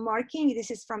of marking.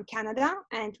 This is from Canada,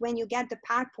 and when you get the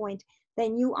PowerPoint,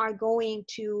 then you are going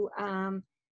to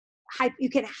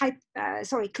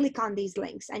click on these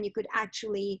links and you could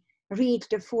actually read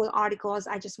the full articles.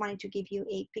 I just wanted to give you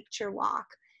a picture walk.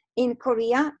 In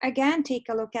Korea, again, take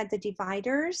a look at the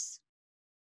dividers.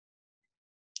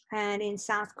 And in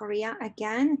South Korea,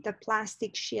 again, the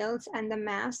plastic shields and the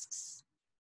masks.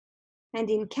 And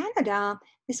in Canada,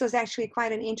 this was actually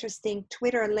quite an interesting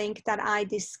Twitter link that I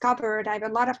discovered. I have a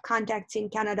lot of contacts in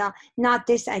Canada, not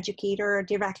this educator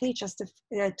directly, just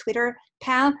a Twitter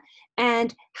pal.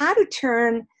 And how to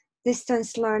turn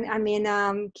distance learn,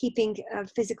 keeping a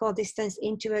physical distance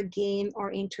into a game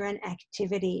or into an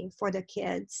activity for the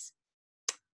kids.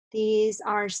 These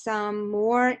are some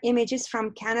more images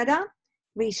from Canada,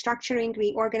 restructuring,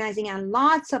 reorganizing, and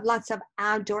lots of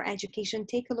outdoor education.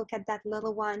 Take a look at that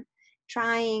little one,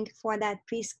 trying for that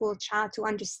preschool child to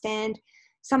understand.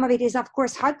 Some of it is, of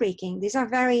course, heartbreaking. These are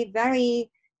very,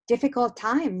 very difficult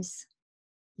times.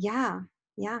 Yeah.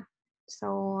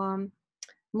 So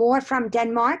more from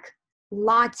Denmark,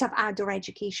 lots of outdoor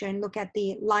education. Look at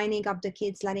the lining of the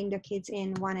kids, letting the kids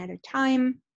in one at a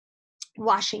time.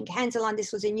 Washing hands alone.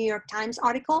 This was a New York Times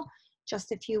article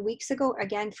just a few weeks ago,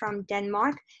 again from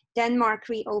Denmark. Denmark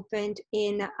reopened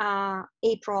in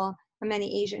April.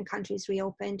 Many Asian countries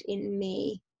reopened in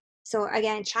May. So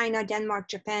again, China, Denmark,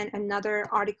 Japan, another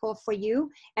article for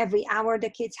you. Every hour the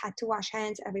kids had to wash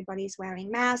hands, everybody's wearing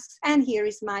masks. And here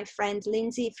is my friend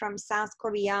Lindsay from South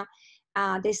Korea.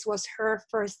 This was her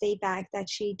first day back that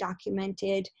she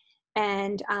documented.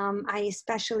 And I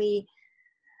especially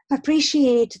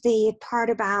appreciate the part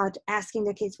about asking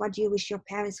the kids, what do you wish your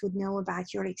parents would know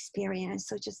about your experience?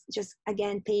 So just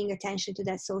again, paying attention to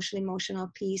that social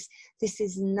emotional piece. This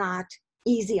is not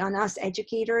easy on us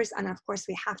educators. And of course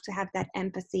we have to have that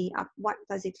empathy of what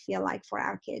does it feel like for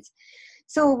our kids.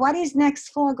 So what is next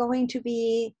fall going to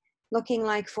be looking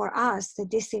like for us? The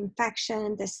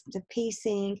disinfection, the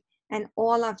pacing, and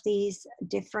all of these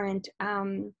different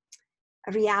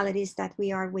realities that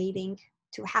we are waiting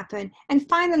to happen. And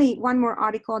finally, one more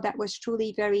article that was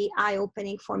truly very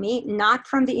eye-opening for me, not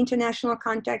from the international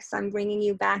context. I'm bringing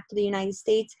you back to the United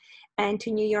States and to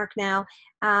New York now.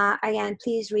 Again,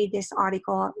 please read this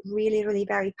article, really, really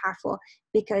very powerful,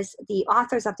 because the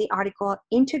authors of the article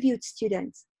interviewed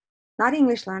students, not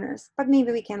English learners, but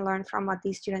maybe we can learn from what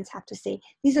these students have to say.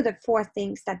 These are the 4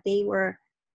 things that they were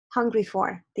hungry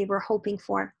for, they were hoping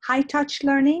for. High touch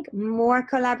learning, more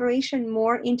collaboration,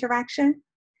 more interaction,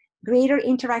 greater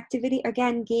interactivity,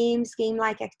 again, games,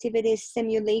 game-like activities,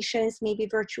 simulations, maybe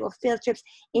virtual field trips,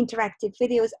 interactive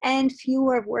videos, and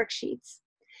fewer worksheets.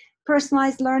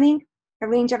 Personalized learning, a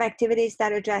range of activities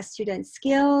that address students'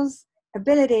 skills,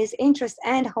 abilities, interests,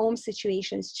 and home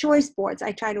situations. Choice boards,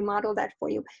 I try to model that for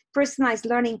you. Personalized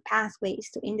learning pathways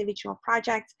to individual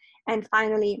projects. And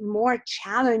finally, more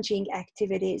challenging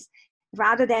activities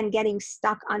rather than getting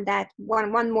stuck on that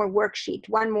one more worksheet,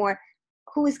 one more,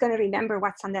 who is going to remember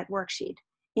what's on that worksheet?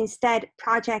 Instead,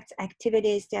 projects,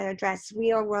 activities that address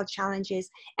real world challenges.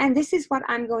 And this is what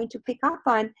I'm going to pick up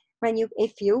on when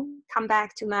if you come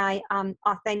back to my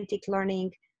authentic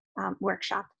learning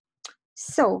workshop.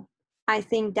 So I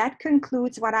think that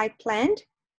concludes what I planned.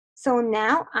 So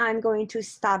now I'm going to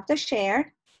stop the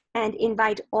share and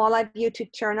invite all of you to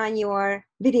turn on your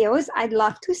videos. I'd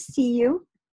love to see you.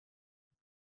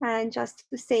 And just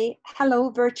to say hello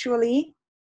virtually.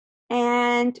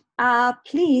 And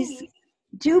please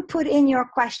do put in your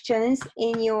questions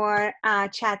in your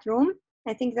chat room.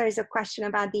 I think there is a question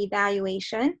about the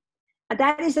evaluation.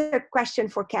 That is a question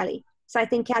for Kelly. So I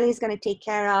think Kelly is going to take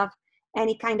care of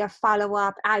any kind of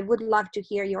follow-up. I would love to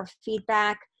hear your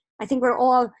feedback. I think we're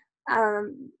all,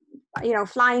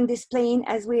 flying this plane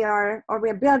as we are, or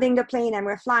we're building the plane and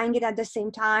we're flying it at the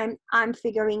same time. I'm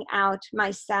figuring out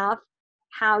myself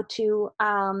how to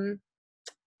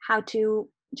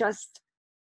just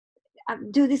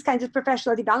do these kinds of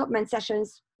professional development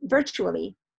sessions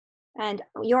virtually. And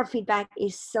your feedback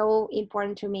is so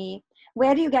important to me.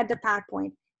 Where do you get the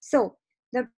PowerPoint? So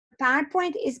the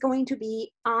PowerPoint is going to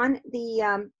be on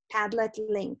the Padlet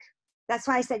link. That's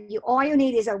why I said all you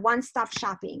need is a one-stop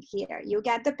shopping here. You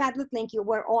get the Padlet link. You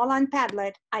were all on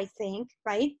Padlet, I think,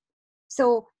 right?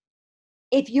 So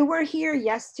if you were here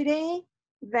yesterday,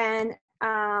 then,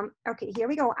 okay, here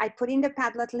we go. I put in the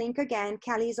Padlet link again.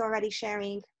 Kelly is already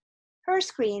sharing her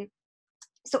screen.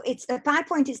 So the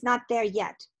PowerPoint is not there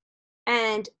yet.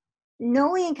 And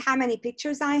knowing how many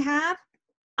pictures I have,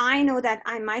 I know that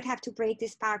I might have to break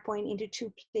this PowerPoint into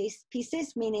two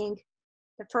pieces, meaning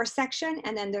the first section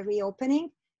and then the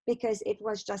reopening, because it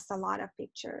was just a lot of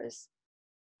pictures.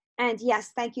 And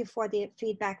yes, thank you for the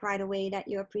feedback right away that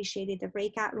you appreciated the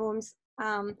breakout rooms.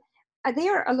 They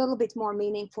are a little bit more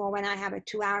meaningful when I have a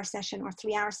 2-hour session or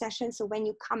 3-hour session. So when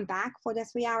you come back for the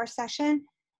 3-hour session,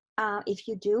 if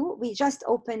you do, we just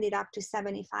opened it up to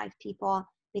 75 people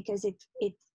because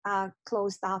it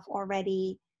closed off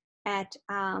already at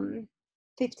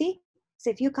 50. So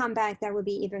if you come back, there will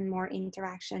be even more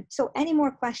interaction. So any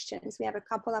more questions? We have a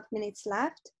couple of minutes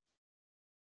left.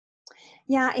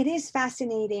 Yeah, it is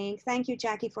fascinating. Thank you,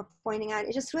 Jackie, for pointing out.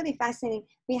 It's just really fascinating.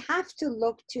 We have to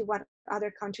look to what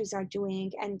other countries are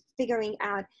doing and figuring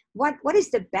out what is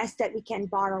the best that we can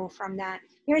borrow from that.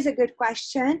 Here's a good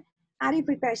question. How do you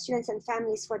prepare students and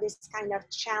families for this kind of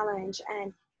challenge?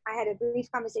 And I had a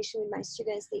brief conversation with my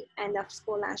students the end of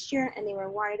school last year, and they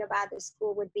were worried about the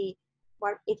school would be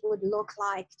what it would look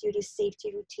like due to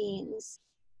safety routines.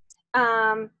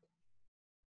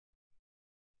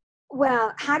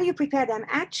 Well, how do you prepare them?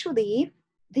 Actually,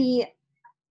 the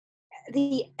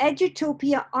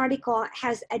Edutopia article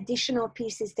has additional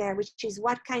pieces there, which is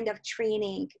what kind of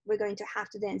training we're going to have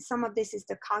to do. And some of this is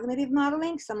the cognitive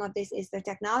modeling, some of this is the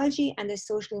technology and the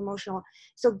social emotional.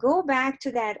 So go back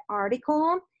to that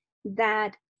article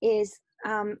that is,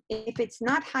 if it's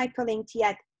not hyperlinked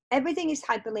yet, everything is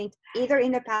hyperlinked either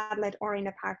in the Padlet or in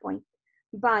the PowerPoint.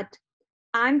 But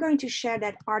I'm going to share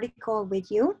that article with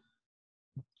you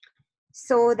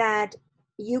so that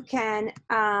you can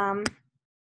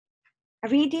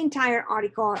read the entire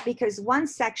article, because one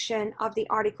section of the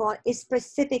article is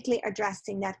specifically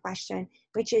addressing that question,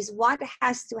 which is what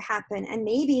has to happen. And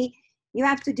maybe you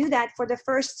have to do that for the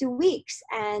first 2 weeks,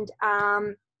 and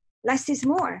less is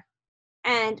more.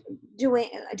 And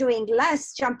doing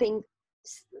less, jumping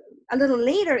a little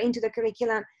later into the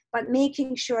curriculum, but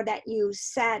making sure that you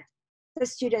set the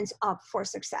students up for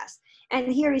success.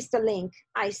 And here is the link.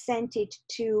 I sent it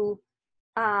to,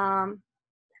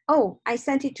 I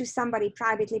sent it to somebody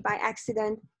privately by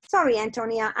accident. Sorry,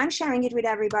 Antonia, I'm sharing it with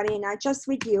everybody, not just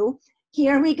with you.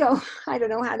 Here we go. I don't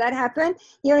know how that happened.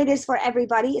 Here it is for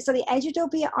everybody. So the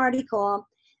Edutopia article,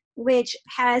 which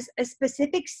has a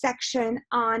specific section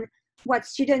on what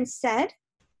students said,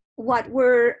 what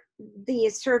were the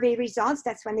survey results.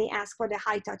 That's when they ask for the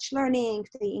high touch learning,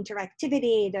 the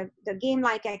interactivity, the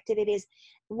game-like activities.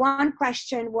 One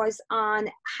question was on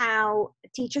how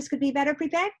teachers could be better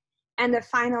prepared. And the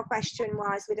final question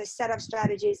was, with a set of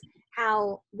strategies,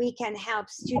 how we can help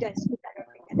students be better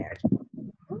prepared.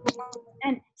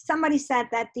 And somebody said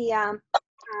that the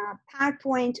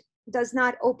PowerPoint does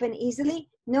not open easily.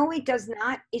 No, it does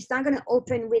not. It's not going to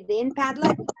open within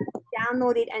Padlet.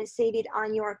 Download it and save it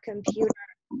on your computer.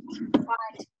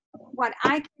 But what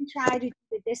I can try to do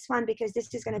with this one, because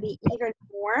this is going to be even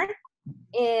more,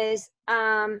 is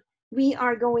we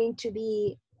are going to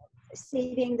be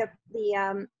saving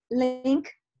the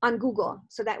link on Google,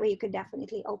 so that way you could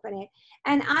definitely open it.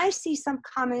 And I see some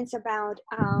comments about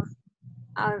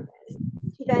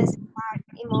students who are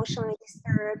emotionally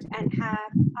disturbed and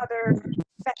have other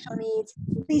special needs.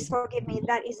 Please forgive me,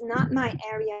 that is not my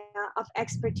area of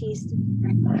expertise to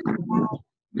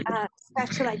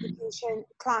special education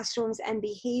classrooms and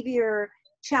behavior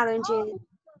challenges,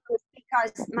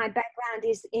 because my background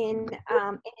is in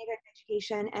integrated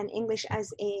education and English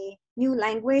as a new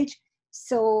language.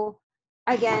 So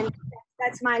again,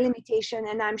 that's my limitation,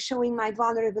 and I'm showing my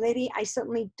vulnerability. I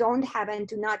certainly don't have and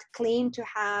do not claim to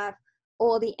have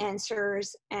all the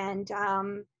answers. And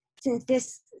since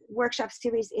this workshop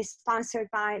series is sponsored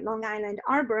by Long Island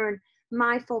Auburn,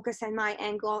 my focus and my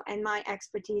angle and my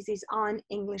expertise is on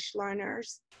English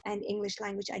learners and English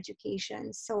language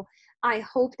education. So I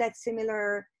hope that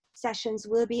similar sessions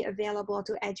will be available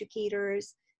to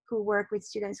educators who work with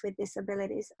students with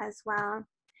disabilities as well.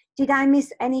 Did I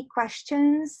miss any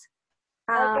questions?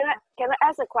 Can I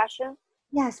ask a question?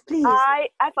 Yes, please. I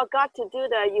forgot to do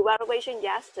the evaluation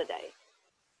yesterday.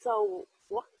 So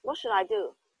what should I do?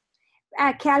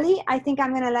 Kelly, I think I'm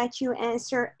going to let you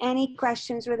answer any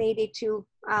questions related to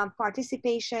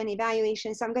participation,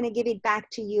 evaluation. So I'm going to give it back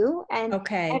to you. And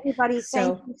Okay. Everybody,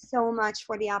 thank you so much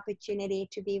for the opportunity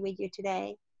to be with you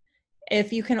today.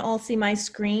 If you can all see my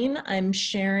screen, I'm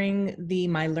sharing the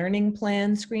My Learning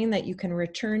Plan screen that you can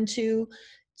return to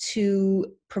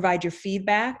provide your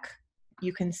feedback.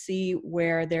 You can see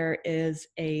where there is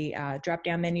a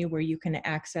drop-down menu where you can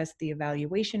access the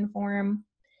evaluation form,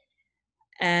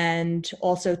 and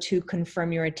also to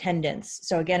confirm your attendance.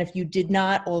 So again, if you did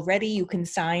not already, you can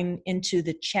sign into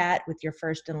the chat with your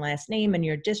first and last name and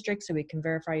your district so we can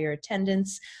verify your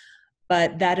attendance.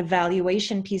 But that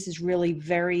evaluation piece is really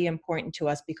very important to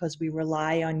us because we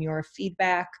rely on your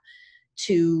feedback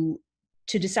to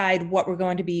decide what we're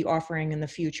going to be offering in the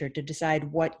future, to decide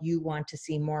what you want to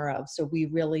see more of. So we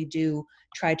really do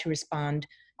try to respond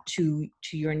to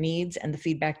your needs and the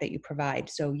feedback that you provide.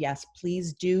 So yes,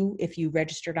 please do, if you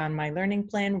registered on My Learning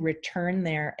Plan, return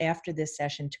there after this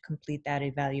session to complete that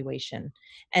evaluation.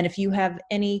 And if you have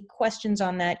any questions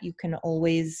on that, you can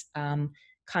always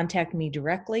contact me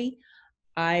directly.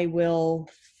 I will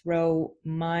throw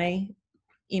my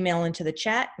email into the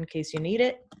chat in case you need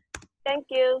it. Thank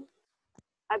you.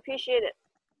 I appreciate it.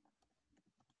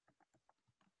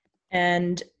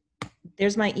 And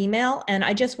there's my email. And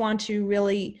I just want to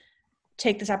really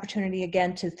take this opportunity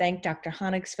again to thank Dr.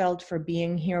 Honigsfeld for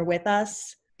being here with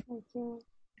us. Thank you.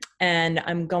 And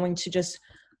I'm going to just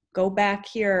go back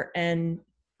here and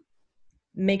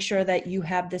make sure that you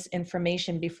have this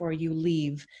information before you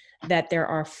leave, that there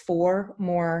are 4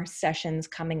 more sessions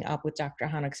coming up with Dr.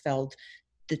 Honigsfeld.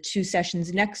 The 2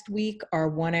 sessions next week are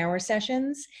 1-hour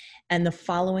sessions, and the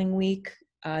following week,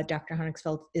 Dr.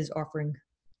 Honigsfeld is offering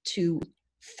 2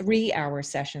 3-hour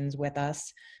sessions with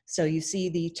us. So you see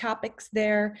the topics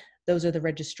there. Those are the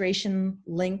registration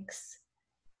links,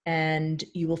 and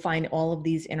you will find all of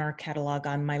these in our catalog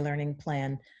on My Learning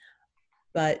Plan.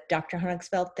 But Dr.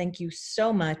 Honigsfeld, thank you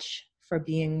so much for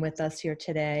being with us here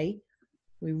today.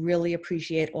 We really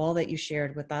appreciate all that you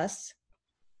shared with us.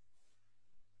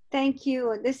 Thank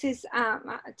you. This is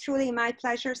truly my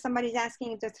pleasure. Somebody's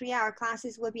asking if the 3-hour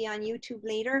classes will be on YouTube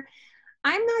later.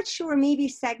 I'm not sure, maybe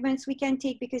segments we can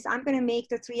take, because I'm going to make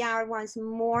the 3-hour ones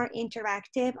more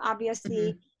interactive.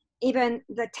 Obviously, even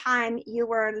the time you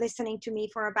were listening to me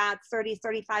for about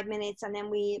 30-35 minutes and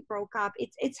then we broke up,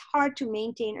 it's hard to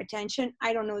maintain attention.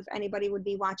 I don't know if anybody would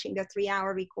be watching the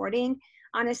 3-hour recording,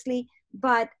 honestly,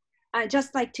 but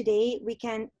just like today, we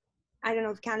can, I don't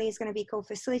know if Kelly is going to be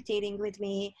co-facilitating with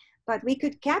me, but we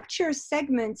could capture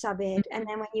segments of it. And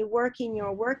then when you work in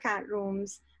your workout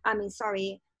rooms,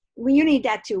 well, you need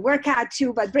that too, workout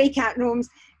too, but breakout rooms,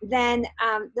 then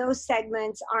those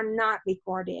segments are not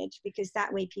recorded, because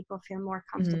that way people feel more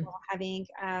comfortable having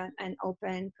an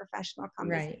open professional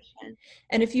conversation. Right.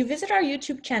 And if you visit our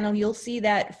YouTube channel, you'll see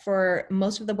that for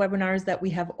most of the webinars that we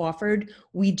have offered,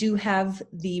 we do have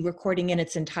the recording in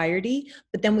its entirety,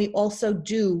 but then we also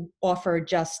do offer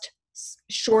just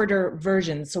shorter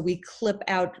versions. So we clip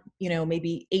out,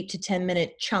 maybe 8 to 10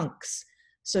 minute chunks.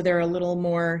 So they're a little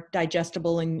more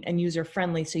digestible and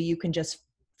user-friendly, so you can just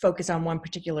focus on one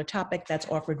particular topic that's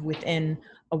offered within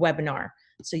a webinar.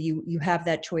 So you have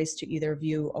that choice to either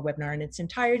view a webinar in its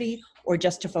entirety or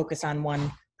just to focus on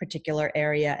one particular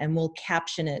area, and we'll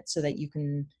caption it so that you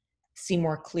can see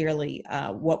more clearly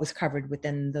what was covered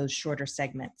within those shorter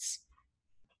segments.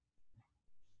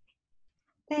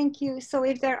 Thank you. So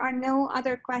if there are no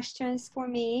other questions for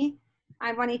me,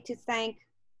 I wanted to thank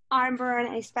Arburn,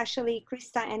 and especially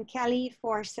Krista and Kelly,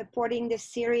 for supporting this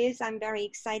series. I'm very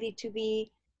excited to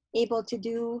be able to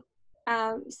do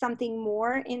something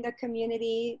more in the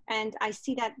community. And I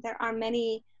see that there are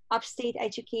many upstate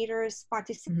educators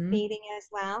participating as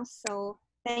well. So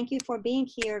thank you for being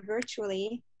here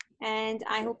virtually. And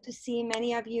I hope to see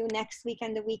many of you next week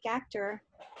and the week after.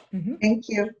 Thank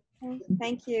you.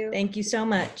 Thank you. Thank you so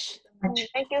much.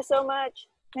 Thank you so much.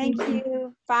 Thank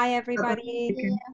you. Bye, everybody.